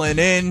calling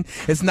in.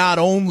 It's not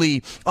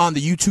only on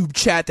the YouTube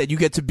chat that you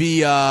get to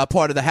be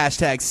part of the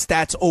hashtag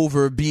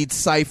StatsOverbeat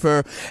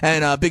Cypher.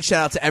 And a big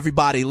shout out to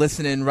everybody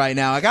listening right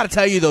now. I got to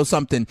tell you, though,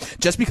 something.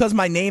 Just because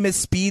my name is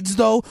Speeds,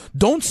 though,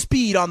 don't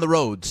speed on the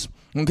roads.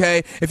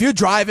 Okay? If you're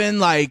driving,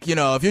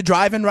 if you're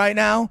driving right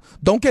now,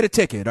 don't get a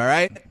ticket, all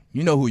right?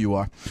 You know who you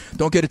are.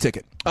 Don't get a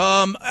ticket.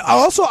 I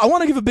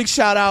want to give a big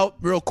shout out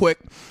real quick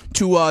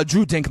to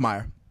Drew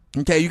Dinkmeyer.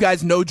 Okay, you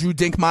guys know Drew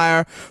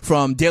Dinkmeyer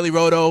from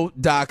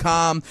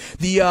DailyRoto.com.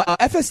 The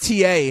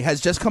FSTA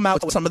has just come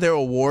out with some of their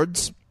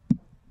awards.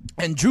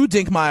 And Drew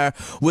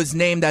Dinkmeyer was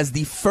named as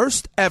the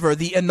first ever,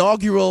 the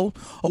inaugural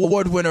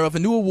award winner of a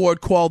new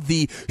award called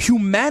the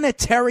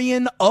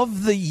Humanitarian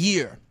of the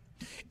Year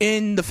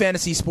in the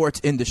fantasy sports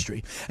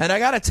industry. And I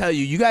got to tell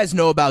you, you guys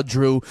know about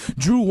Drew.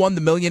 Drew won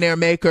the Millionaire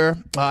Maker.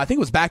 I think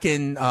it was back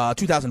in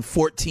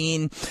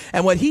 2014.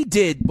 And what he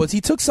did was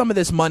he took some of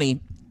this money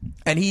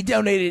and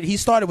he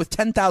started with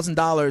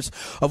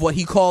 $10,000 of what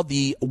he called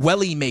the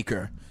Welly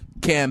Maker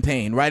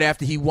campaign right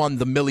after he won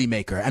the Millie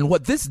Maker. And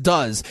what this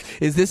does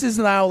is this is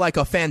now like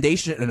a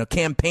foundation and a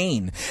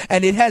campaign,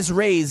 and it has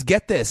raised,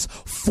 get this,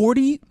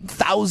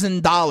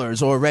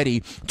 $40,000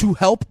 already to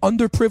help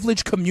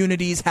underprivileged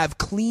communities have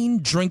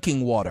clean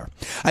drinking water.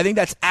 I think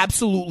that's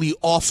absolutely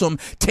awesome.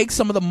 Take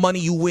some of the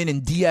money you win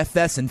in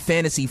DFS and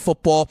fantasy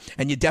football,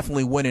 and you're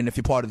definitely winning if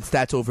you're part of the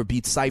Stats Over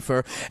Beats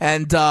Cypher.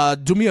 And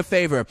do me a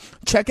favor,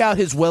 check out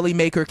his Welly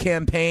Maker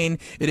campaign.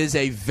 It is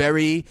a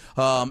very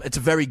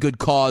good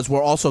cause.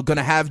 We're also going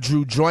to have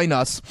Drew join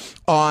us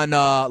on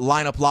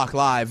Lineup Lock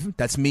Live.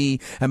 That's me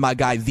and my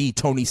guy, the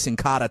Tony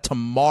Sincata,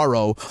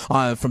 tomorrow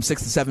from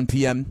 6 to 7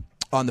 p.m.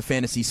 on the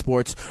Fantasy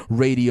Sports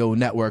Radio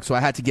Network. So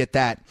I had to get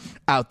that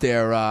out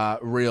there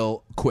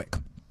real quick,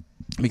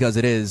 because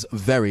it is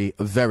very,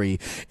 very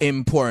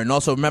important.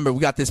 Also, remember, we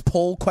got this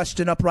poll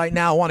question up right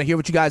now. I want to hear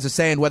what you guys are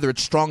saying, whether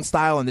it's Strong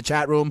Style in the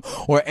chat room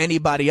or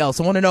anybody else.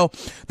 I want to know,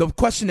 the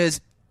question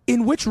is,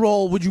 in which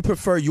role would you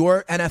prefer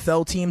your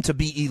NFL team to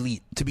be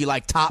elite, to be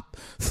like top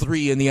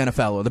 3 in the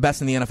NFL or the best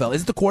in the NFL?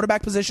 Is it the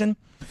quarterback position?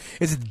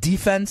 Is it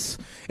defense?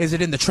 Is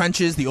it in the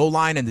trenches, the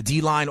O-line and the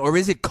D-line? Or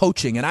is it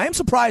coaching? And I am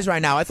surprised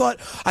right now. I thought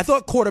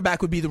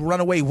quarterback would be the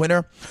runaway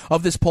winner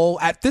of this poll.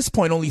 At this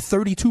point, only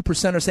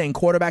 32% are saying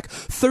quarterback.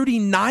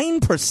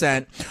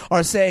 39%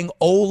 are saying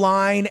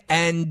O-line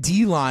and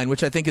D-line,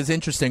 which I think is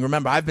interesting.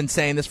 Remember, I've been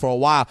saying this for a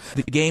while.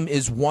 The game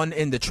is won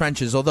in the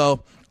trenches,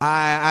 although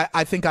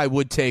I think I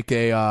would take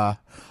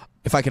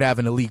if I could have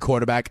an elite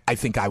quarterback, I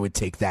think I would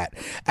take that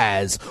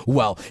as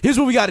well. Here's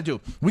what we got to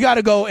do. We got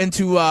to go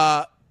into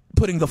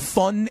putting the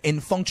fun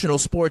in functional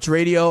sports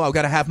radio. I've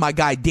got to have my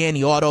guy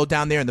Danny Otto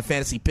down there in the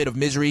fantasy pit of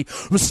misery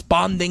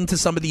responding to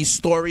some of these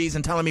stories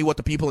and telling me what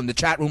the people in the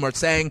chat room are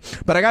saying.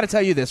 But I got to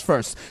tell you this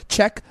first.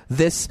 Check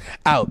this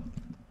out.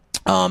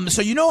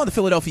 So you know on the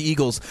Philadelphia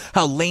Eagles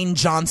how Lane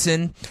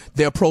Johnson,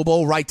 their Pro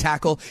Bowl right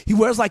tackle, he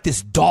wears like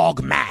this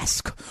dog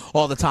mask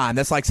all the time.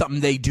 That's like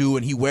something they do,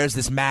 and he wears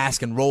this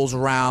mask and rolls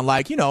around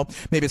like, you know,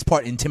 maybe it's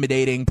part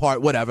intimidating,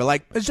 part whatever.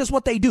 Like, it's just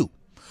what they do.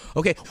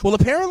 Okay, well,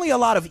 apparently a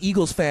lot of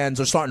Eagles fans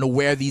are starting to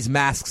wear these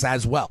masks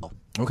as well.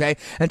 Okay,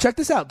 and check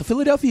this out. The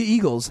Philadelphia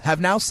Eagles have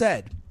now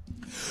said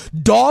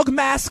dog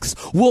masks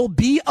will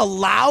be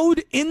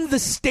allowed in the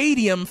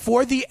stadium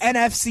for the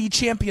NFC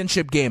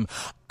Championship game.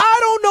 I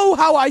don't know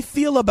how I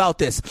feel about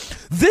this.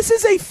 This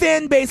is a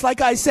fan base, like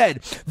I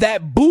said,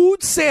 that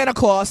booed Santa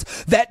Claus,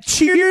 that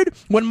cheered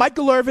when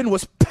Michael Irvin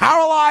was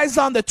paralyzed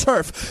on the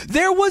turf.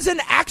 There was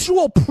an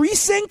actual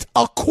precinct,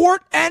 a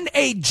court, and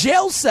a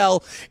jail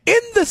cell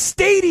in the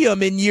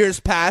stadium in years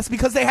past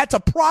because they had to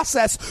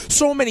process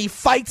so many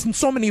fights and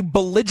so many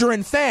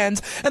belligerent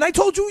fans. And I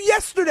told you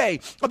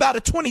yesterday about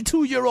a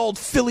 22-year-old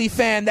Philly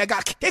fan that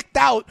got kicked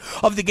out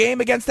of the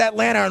game against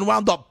Atlanta and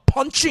wound up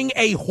punching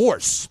a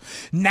horse.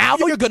 Now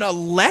you're going to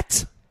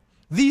let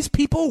these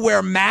people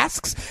wear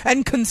masks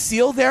and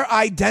conceal their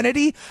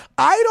identity?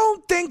 I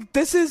don't think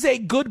this is a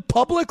good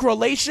public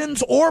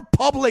relations or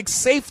public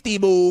safety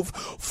move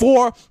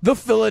for the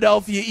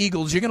Philadelphia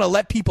Eagles. You're going to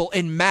let people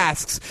in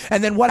masks,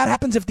 and then what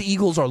happens if the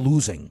Eagles are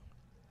losing?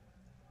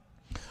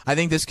 I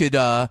think this could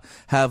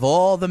have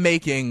all the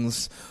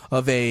makings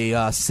of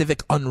a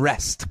civic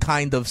unrest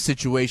kind of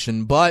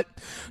situation. But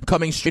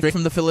coming straight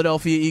from the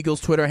Philadelphia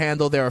Eagles Twitter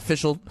handle, their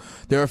official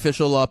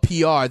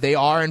PR, they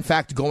are in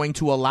fact going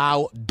to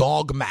allow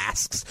dog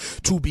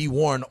masks to be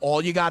worn.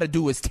 All you got to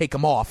do is take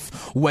them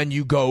off when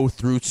you go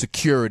through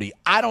security.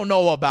 I don't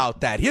know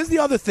about that. Here's the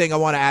other thing I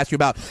want to ask you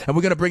about, and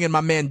we're going to bring in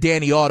my man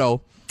Danny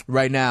Otto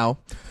right now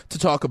to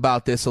talk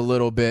about this a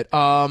little bit.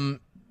 Dana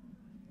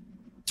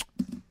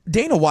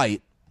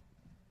White,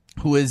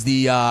 who is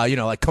the,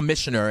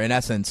 commissioner, in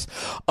essence,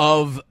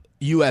 of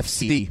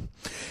UFC,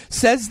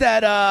 says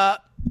that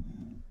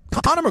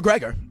Conor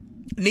McGregor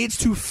needs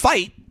to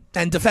fight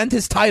and defend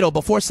his title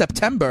before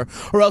September,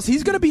 or else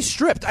he's going to be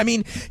stripped. I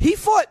mean, he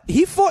fought.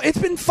 It's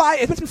been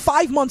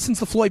 5 months since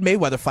the Floyd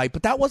Mayweather fight,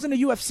 but that wasn't a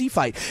UFC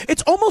fight.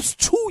 It's almost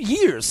 2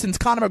 years since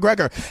Conor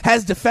McGregor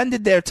has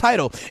defended their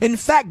title. In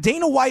fact,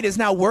 Dana White is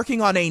now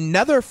working on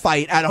another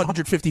fight at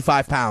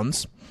 155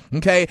 pounds.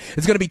 Okay,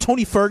 it's going to be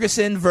Tony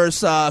Ferguson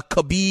versus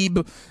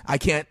Khabib. I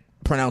can't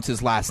pronounce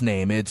his last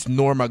name. It's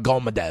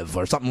Nurmagomedov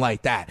or something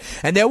like that.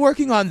 And they're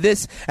working on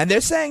this, and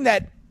they're saying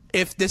that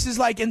if this is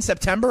like in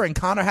September and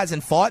Conor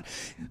hasn't fought,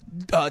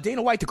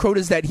 Dana White, the quote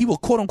is that he will,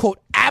 quote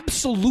unquote,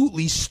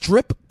 absolutely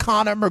strip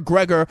Conor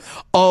McGregor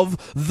of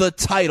the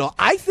title.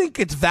 I think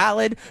it's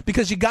valid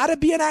because you got to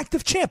be an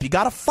active champ. You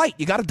got to fight.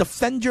 You got to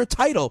defend your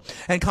title.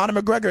 And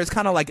Conor McGregor is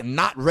kind of like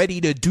not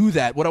ready to do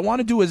that. What I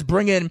want to do is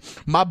bring in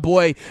my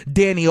boy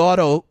Danny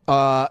Otto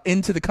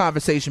into the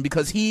conversation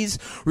because he's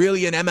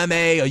really an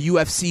MMA, a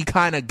UFC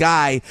kind of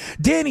guy.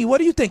 Danny, what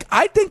do you think?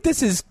 I think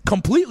this is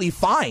completely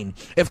fine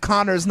if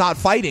Conor's not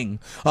fighting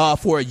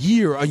for a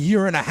year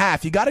and a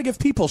half. You got to give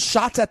people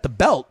shots at the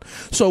belt.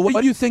 So what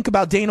do you think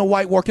about Dana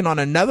White working on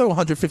another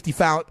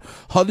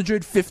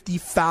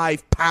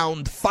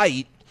 155-pound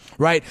fight,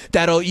 right?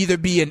 That'll either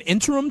be an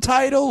interim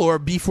title or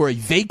be for a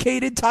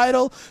vacated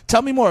title.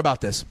 Tell me more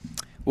about this.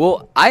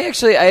 Well, I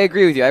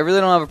agree with you. I really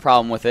don't have a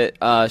problem with it,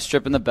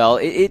 stripping the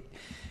belt.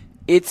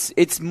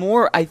 It's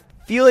more, I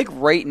feel like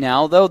right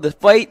now, though, the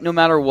fight, no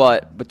matter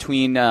what,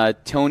 between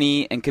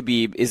Tony and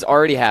Khabib is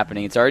already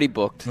happening. It's already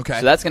booked. Okay.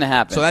 So that's going to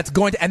happen. So that's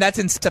going to, and that's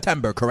in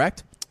September,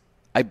 correct?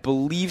 I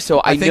believe so.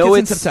 I think it's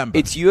in September.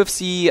 It's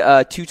UFC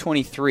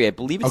 223. I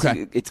believe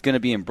it's going to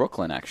be in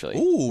Brooklyn, actually.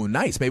 Ooh,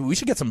 nice. Maybe we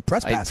should get some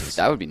press passes.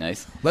 That would be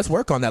nice. Let's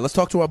work on that. Let's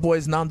talk to our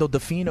boys Nando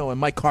DeFino and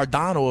Mike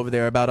Cardano over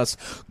there about us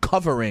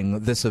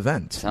covering this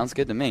event. Sounds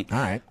good to me. All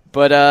right.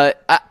 But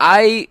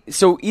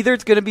so either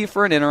it's going to be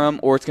for an interim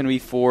or it's going to be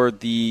for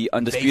the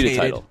undisputed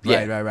title.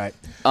 Right.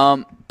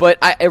 But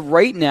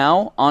right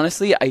now,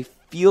 honestly, I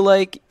feel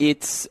like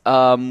it's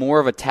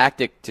more of a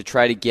tactic to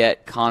try to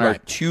get Conor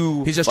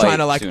to He's just fight trying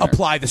to sooner.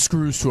 apply the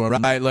screws to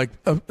him, right? Like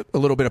a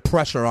little bit of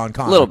pressure on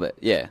Conor. A little bit,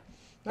 yeah.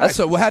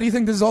 So how do you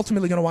think this is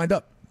ultimately going to wind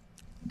up?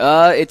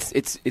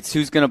 It's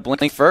who's going to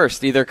blink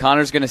first. Either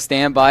Conor's going to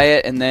stand by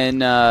it and then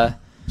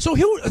So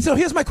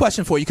here's my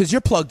question for you because you're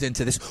plugged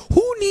into this.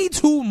 Who needs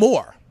who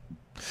more?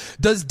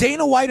 Does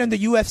Dana White and the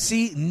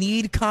UFC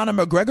need Conor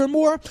McGregor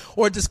more,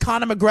 or does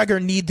Conor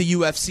McGregor need the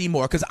UFC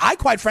more? Because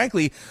quite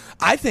frankly,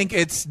 I think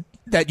it's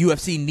that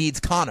UFC needs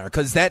Conor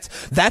because that's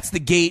the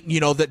gate,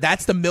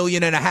 that's the $1.5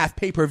 million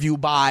pay-per-view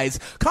buys.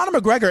 Conor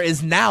McGregor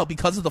is now,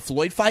 because of the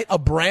Floyd fight, a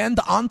brand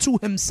unto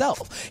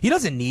himself. He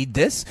doesn't need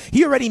this.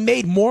 He already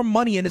made more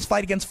money in his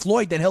fight against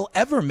Floyd than he'll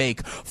ever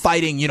make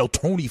fighting,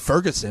 Tony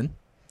Ferguson.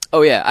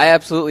 Oh yeah, I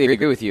absolutely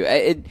agree with you.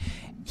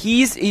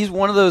 He's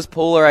one of those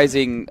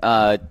polarizing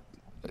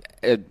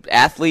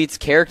athletes,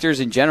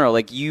 characters in general.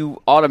 Like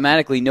you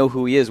automatically know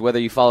who he is, whether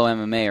you follow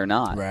MMA or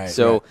not. Right.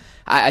 So right.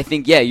 I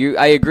think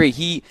I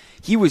agree.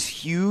 He was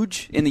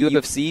huge in the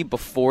UFC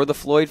before the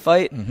Floyd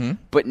fight,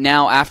 but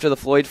now after the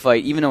Floyd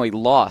fight, even though he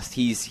lost,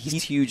 he's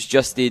huge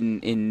just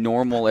in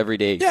normal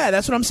everyday. Yeah,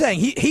 that's what I'm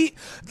saying. He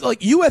like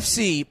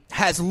UFC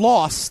has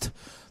lost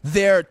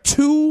their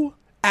two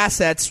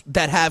assets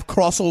that have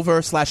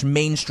crossover /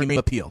 mainstream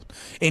appeal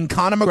in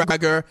Conor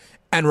McGregor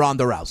and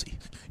Ronda Rousey.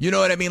 You know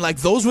what I mean? Like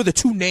those were the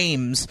two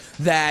names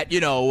that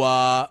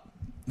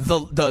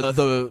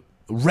the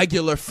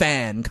regular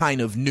fan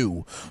kind of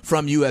knew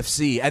from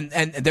UFC, and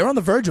they're on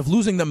the verge of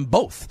losing them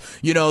both.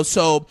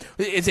 So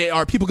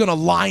are people going to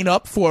line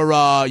up for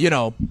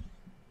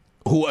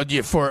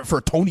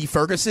for Tony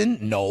Ferguson?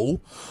 No.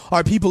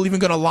 Are people even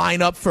going to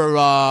line up for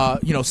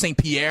St.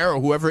 Pierre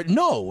or whoever?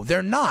 No,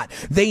 they're not.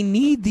 They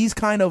need these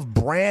kind of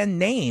brand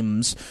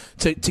names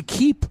to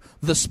keep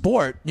the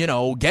sport,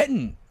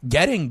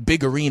 getting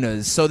big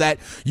arenas so that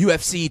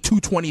UFC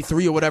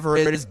 223 or whatever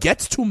it is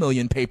gets 2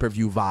 million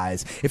pay-per-view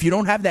buys. If you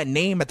don't have that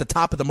name at the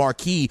top of the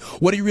marquee,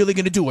 what are you really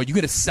going to do? Are you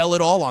going to sell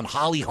it all on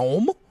Holly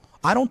Holm?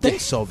 I don't think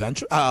so,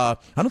 Ventura. I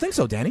don't think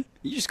so, Danny.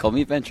 You just called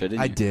me Ventura,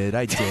 didn't you?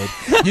 I did.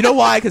 You know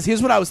why? Because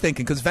here's what I was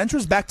thinking. Because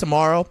Ventura's back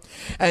tomorrow,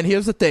 and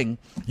here's the thing.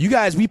 You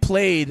guys, we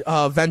played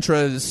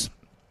Ventura's,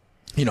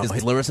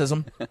 his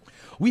lyricism.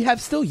 We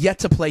have still yet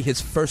to play his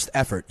first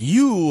effort.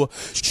 You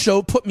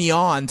put me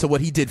on to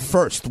what he did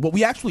first. What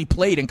we actually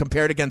played and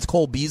compared against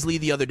Cole Beasley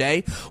the other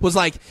day was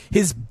like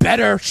his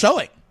better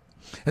showing.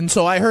 And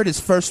so I heard his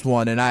first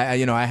one, and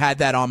I had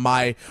that on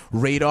my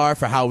radar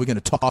for how we're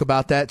going to talk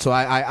about that. So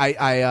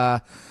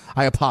I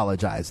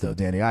apologize, though,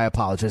 Danny. I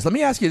apologize. Let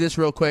me ask you this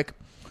real quick.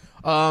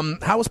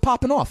 How was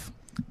Popping Off?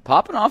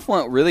 Popping Off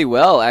went really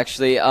well,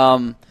 actually.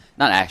 Not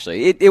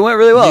actually. It went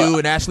really well. You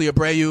and Ashley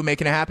Abreu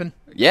making it happen?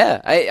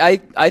 Yeah,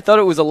 I thought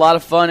it was a lot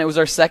of fun. It was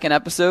our second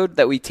episode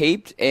that we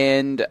taped,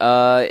 and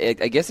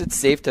I guess it's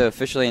safe to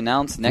officially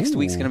announce next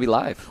week's going to be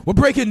live. We're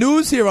breaking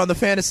news here on the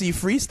Fantasy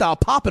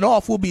Freestyle. Popping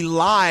Off will be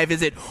live.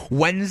 Is it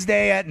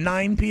Wednesday at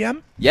 9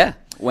 p.m.? Yeah.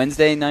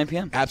 Wednesday, 9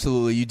 p.m.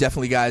 Absolutely. You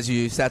definitely, guys,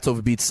 you Stats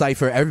Over Beats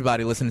Cypher,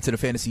 everybody listening to the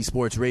Fantasy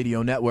Sports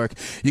Radio Network.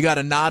 You got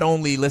to not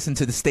only listen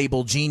to the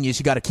Stable Genius,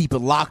 you got to keep it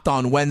locked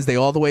on Wednesday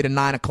all the way to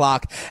 9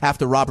 o'clock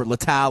after Robert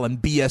Littell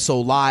and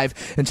BSO Live.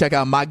 And check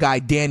out my guy,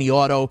 Danny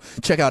Otto.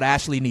 Check out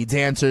Ashley Needs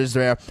Answers.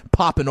 They're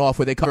Popping Off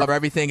where they cover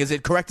everything. Is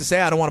it correct to say,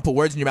 I don't want to put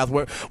words in your mouth,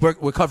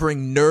 we're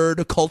covering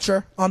nerd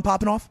culture on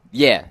Popping Off?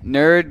 Yeah.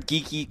 Nerd,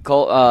 geeky,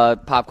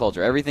 pop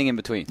culture. Everything in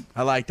between.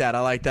 I like that. I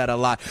like that a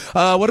lot.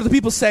 What are the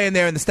people saying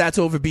there in the Stats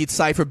Over Beats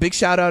Cypher? Big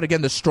shout out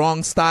again to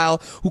Strong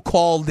Style who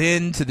called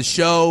in to the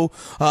show.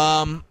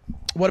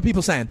 What are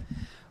people saying?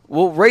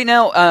 Well, right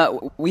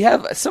now we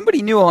have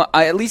somebody new,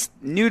 at least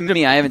new to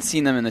me. I haven't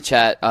seen them in the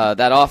chat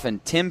that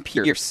often. Tim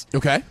Pierce.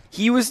 Okay.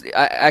 He was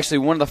actually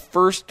one of the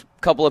first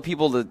couple of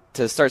people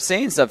to start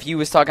saying stuff. He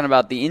was talking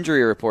about the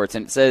injury reports,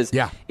 and it says,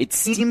 it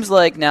seems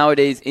like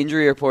nowadays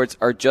injury reports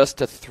are just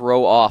to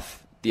throw off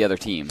the other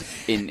team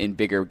in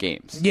bigger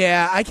games.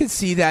 Yeah, I can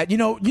see that. You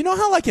know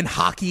how like in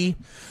hockey,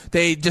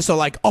 they just are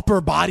like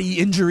upper body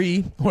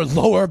injury or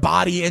lower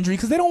body injury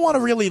because they don't want to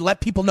really let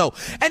people know.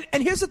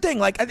 And here's the thing,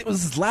 like I think it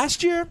was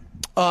last year,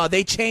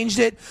 they changed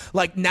it.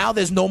 Like now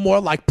there's no more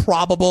like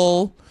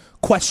probable,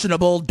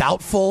 questionable,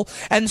 doubtful.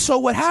 And so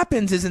what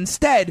happens is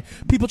instead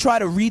people try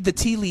to read the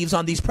tea leaves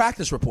on these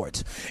practice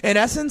reports. In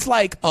essence,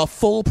 like a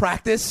full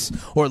practice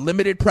or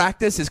limited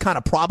practice is kind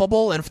of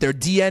probable, and if they're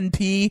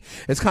DNP,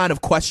 it's kind of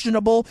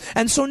questionable.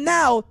 And so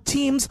now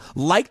teams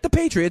like the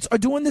Patriots are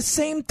doing the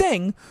same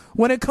thing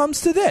when it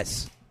comes to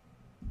this.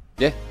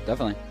 Yeah,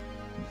 definitely.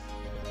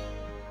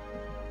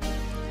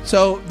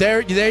 So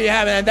there you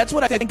have it, and that's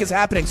what I think is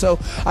happening. So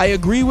I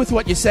agree with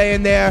what you're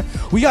saying there.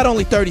 We got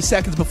only 30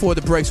 seconds before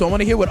the break, so I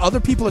want to hear what other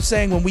people are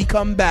saying when we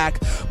come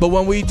back. But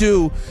when we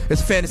do, it's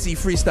Fantasy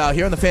Freestyle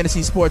here on the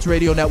Fantasy Sports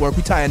Radio Network.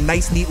 We tie a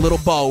nice, neat little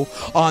bow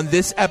on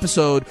this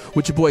episode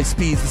with your boy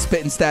Speeds, the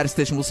Spittin'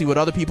 Statistician. We'll see what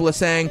other people are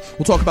saying.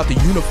 We'll talk about the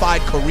unified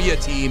Korea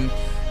team,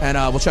 and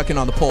we'll check in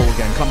on the poll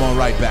again. Come on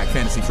right back,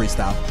 Fantasy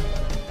Freestyle.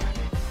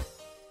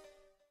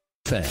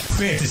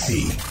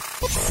 Fantasy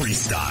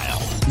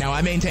Freestyle. Now,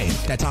 I maintain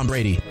that Tom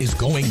Brady is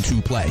going to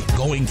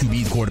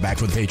be the quarterback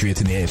for the Patriots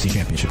in the AFC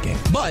Championship game.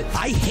 But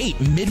I hate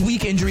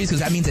midweek injuries because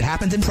that means it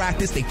happens in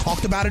practice. They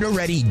talked about it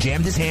already. He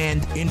jammed his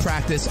hand in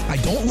practice. I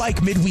don't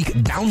like midweek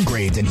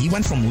downgrades, and he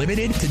went from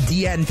limited to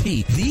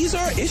DNP. These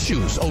are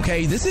issues,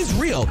 okay? This is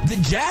real. The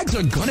Jags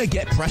are going to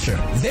get pressure.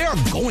 They're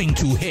going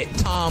to hit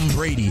Tom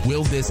Brady.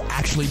 Will this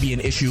actually be an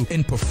issue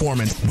in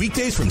performance?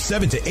 Weekdays from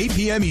 7 to 8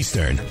 p.m.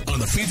 Eastern on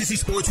the Fantasy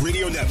Sports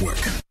Radio Network.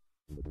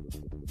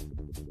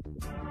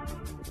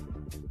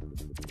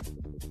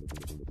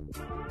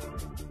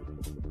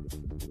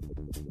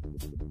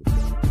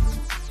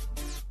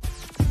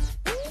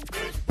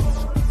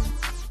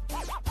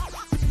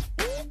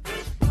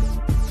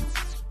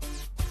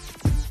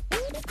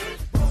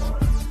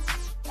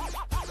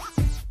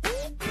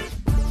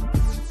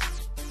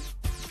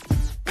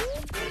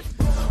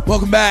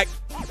 Welcome back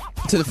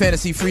to the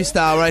Fantasy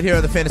Freestyle right here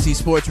on the Fantasy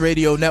Sports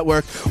Radio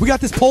Network. We got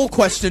this poll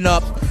question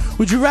up.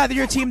 Would you rather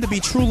your team to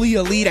be truly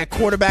elite at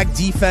quarterback,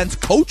 defense,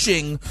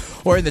 coaching,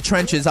 or in the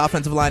trenches,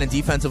 offensive line and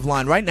defensive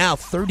line? Right now,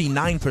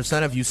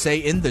 39% of you say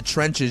in the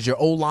trenches, your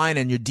O-line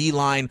and your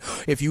D-line.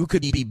 If you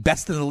could be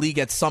best in the league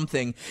at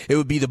something, it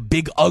would be the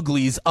big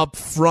uglies up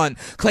front.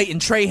 Clayton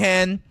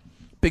Trahan,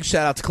 big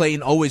shout out to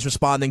Clayton, always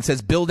responding,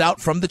 says build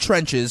out from the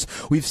trenches.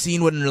 We've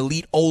seen what an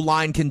elite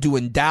O-line can do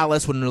in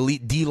Dallas, what an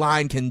elite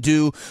D-line can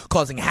do,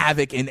 causing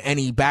havoc in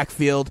any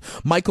backfield.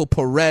 Michael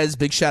Perez,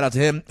 big shout out to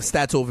him,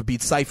 stats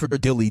overbeat Cypher,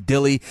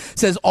 Dilly,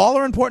 says all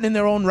are important in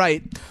their own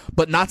right,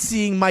 but not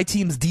seeing my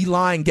team's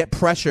D-line get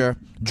pressure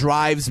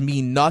drives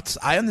me nuts.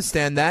 I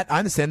understand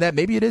that.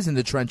 Maybe it is in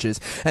the trenches.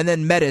 And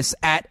then Metis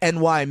at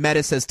NY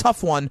Metis says,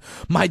 tough one.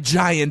 My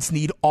Giants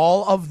need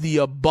all of the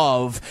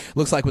above.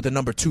 Looks like with the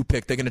number 2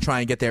 pick, they're going to try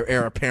and get their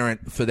heir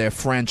apparent for their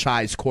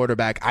franchise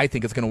quarterback. I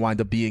think it's going to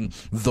wind up being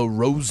the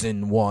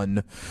Rosen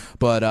one.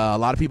 But a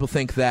lot of people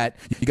think that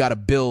you got to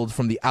build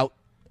from the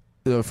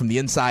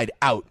inside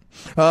out.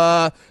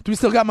 Do we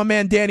still got my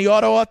man Danny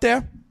Otto out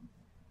there?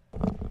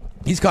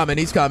 He's coming.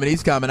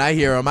 I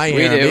hear him.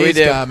 He's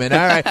coming. All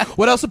right.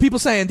 What else are people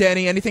saying,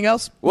 Danny? Anything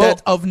else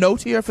that's of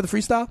note here for the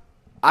freestyle?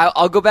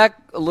 I'll go back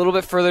a little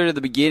bit further to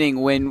the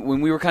beginning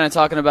when we were kind of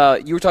talking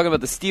about, you were talking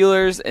about the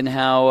Steelers and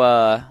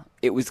how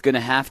it was going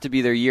to have to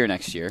be their year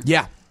next year.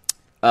 Yeah.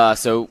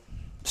 So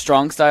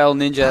Strong Style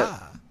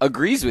Ninja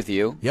agrees with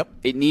you. Yep.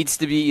 It needs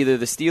to be either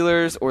the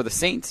Steelers or the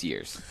Saints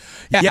years.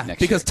 Yeah,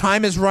 because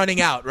time is running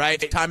out, right?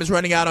 Time is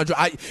running out.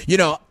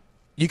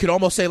 You could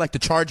almost say like the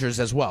Chargers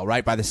as well,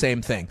 right? By the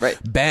same thing. Right.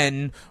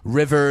 Ben,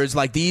 Rivers,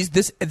 like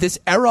this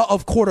era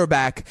of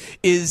quarterback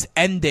is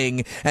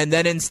ending, and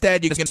then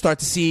instead you're going to start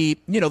to see,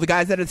 the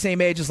guys that are the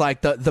same age as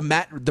like the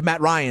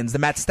Matt Ryans, the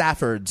Matt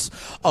Staffords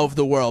of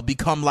the world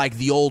become like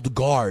the old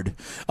guard.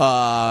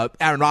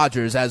 Aaron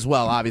Rodgers as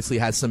well obviously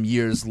has some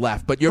years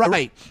left, but you're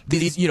right.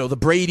 These, the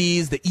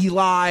Bradys, the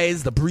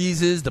Elis, the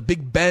Breezes, the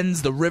Big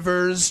Bens, the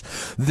Rivers,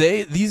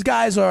 these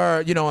guys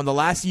are, in the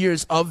last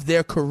years of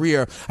their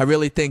career. I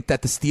really think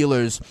that the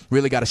Steelers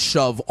really got to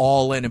shove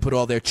all in and put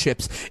all their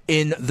chips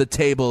in the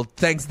table.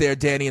 Thanks there,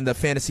 Danny, in the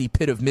fantasy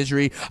pit of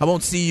misery. I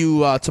won't see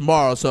you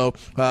tomorrow, so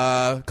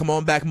come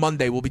on back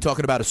Monday. We'll be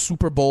talking about a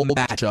Super Bowl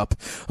matchup.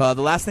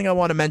 The last thing I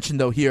want to mention,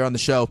 though, here on the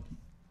show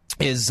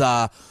is,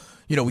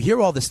 we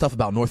hear all this stuff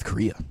about North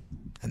Korea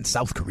and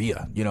South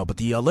Korea, but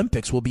the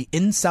Olympics will be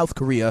in South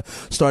Korea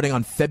starting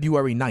on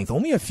February 9th,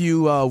 only a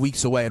few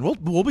weeks away, and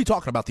we'll be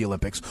talking about the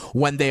Olympics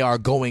when they are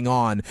going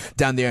on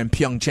down there in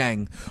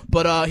Pyeongchang.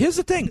 But here's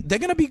the thing, they're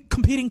going to be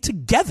competing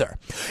together.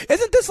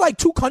 Isn't this like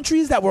two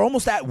countries that were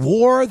almost at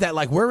war that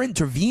like we're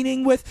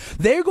intervening with?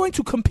 They're going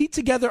to compete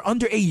together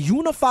under a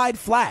unified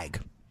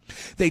flag.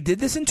 They did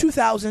this in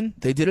 2000.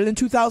 They did it in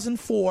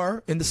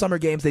 2004 in the Summer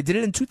Games. They did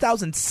it in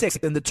 2006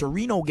 in the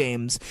Torino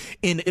Games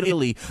in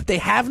Italy. They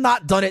have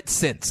not done it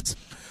since.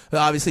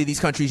 Obviously, these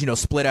countries,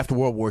 split after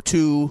World War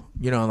II,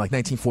 in like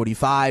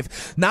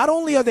 1945. Not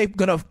only are they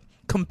going to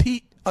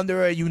compete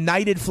under a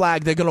united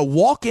flag, they're going to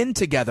walk in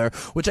together,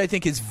 which I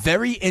think is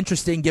very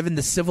interesting given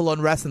the civil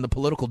unrest and the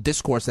political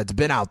discourse that's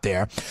been out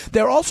there.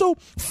 They're also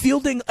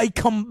fielding a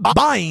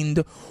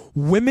combined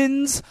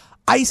women's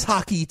ice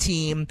hockey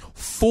team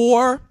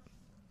for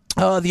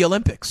the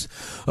Olympics.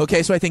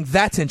 Okay, so I think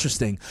that's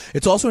interesting.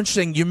 It's also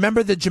interesting. You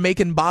remember the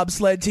Jamaican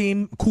bobsled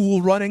team?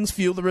 Cool Runnings,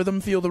 feel the rhythm,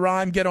 feel the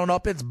rhyme, get on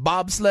up. It's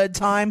bobsled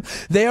time.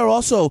 They are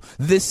also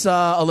this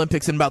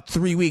Olympics in about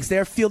 3 weeks.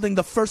 They're fielding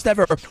the first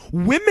ever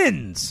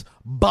women's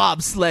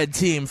bobsled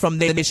team from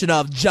the nation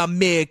of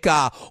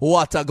Jamaica.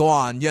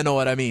 Watagwan, you know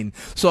what I mean?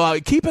 So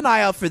keep an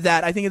eye out for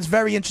that. I think it's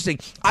very interesting.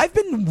 I've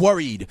been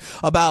worried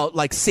about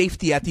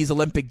safety at these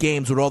Olympic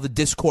Games with all the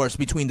discourse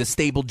between the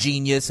stable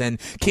genius and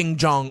Kim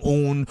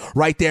Jong-un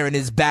right there in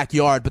his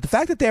backyard. But the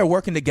fact that they're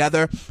working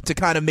together to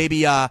kind of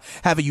maybe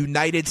have a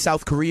united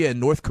South Korea and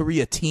North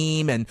Korea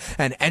team and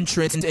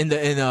entrance in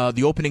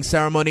the opening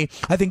ceremony,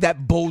 I think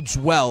that bodes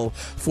well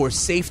for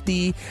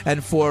safety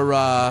and for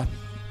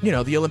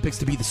the Olympics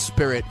to be the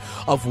spirit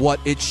of what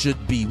it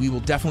should be. We will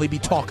definitely be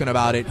talking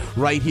about it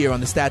right here on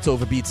the Stats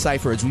Over Beat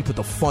Cypher as we put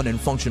the fun in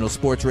functional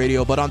sports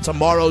radio. But on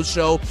tomorrow's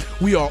show,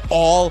 we are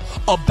all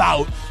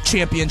about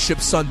Championship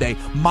Sunday.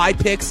 My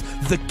picks,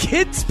 the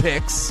kids'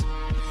 picks,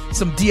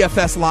 some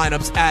DFS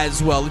lineups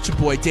as well. It's your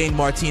boy, Dane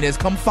Martinez.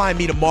 Come find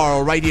me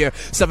tomorrow right here,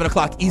 7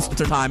 o'clock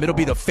Eastern Time. It'll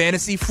be the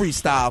Fantasy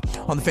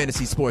Freestyle on the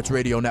Fantasy Sports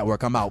Radio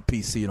Network. I'm out.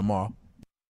 Peace. See you tomorrow.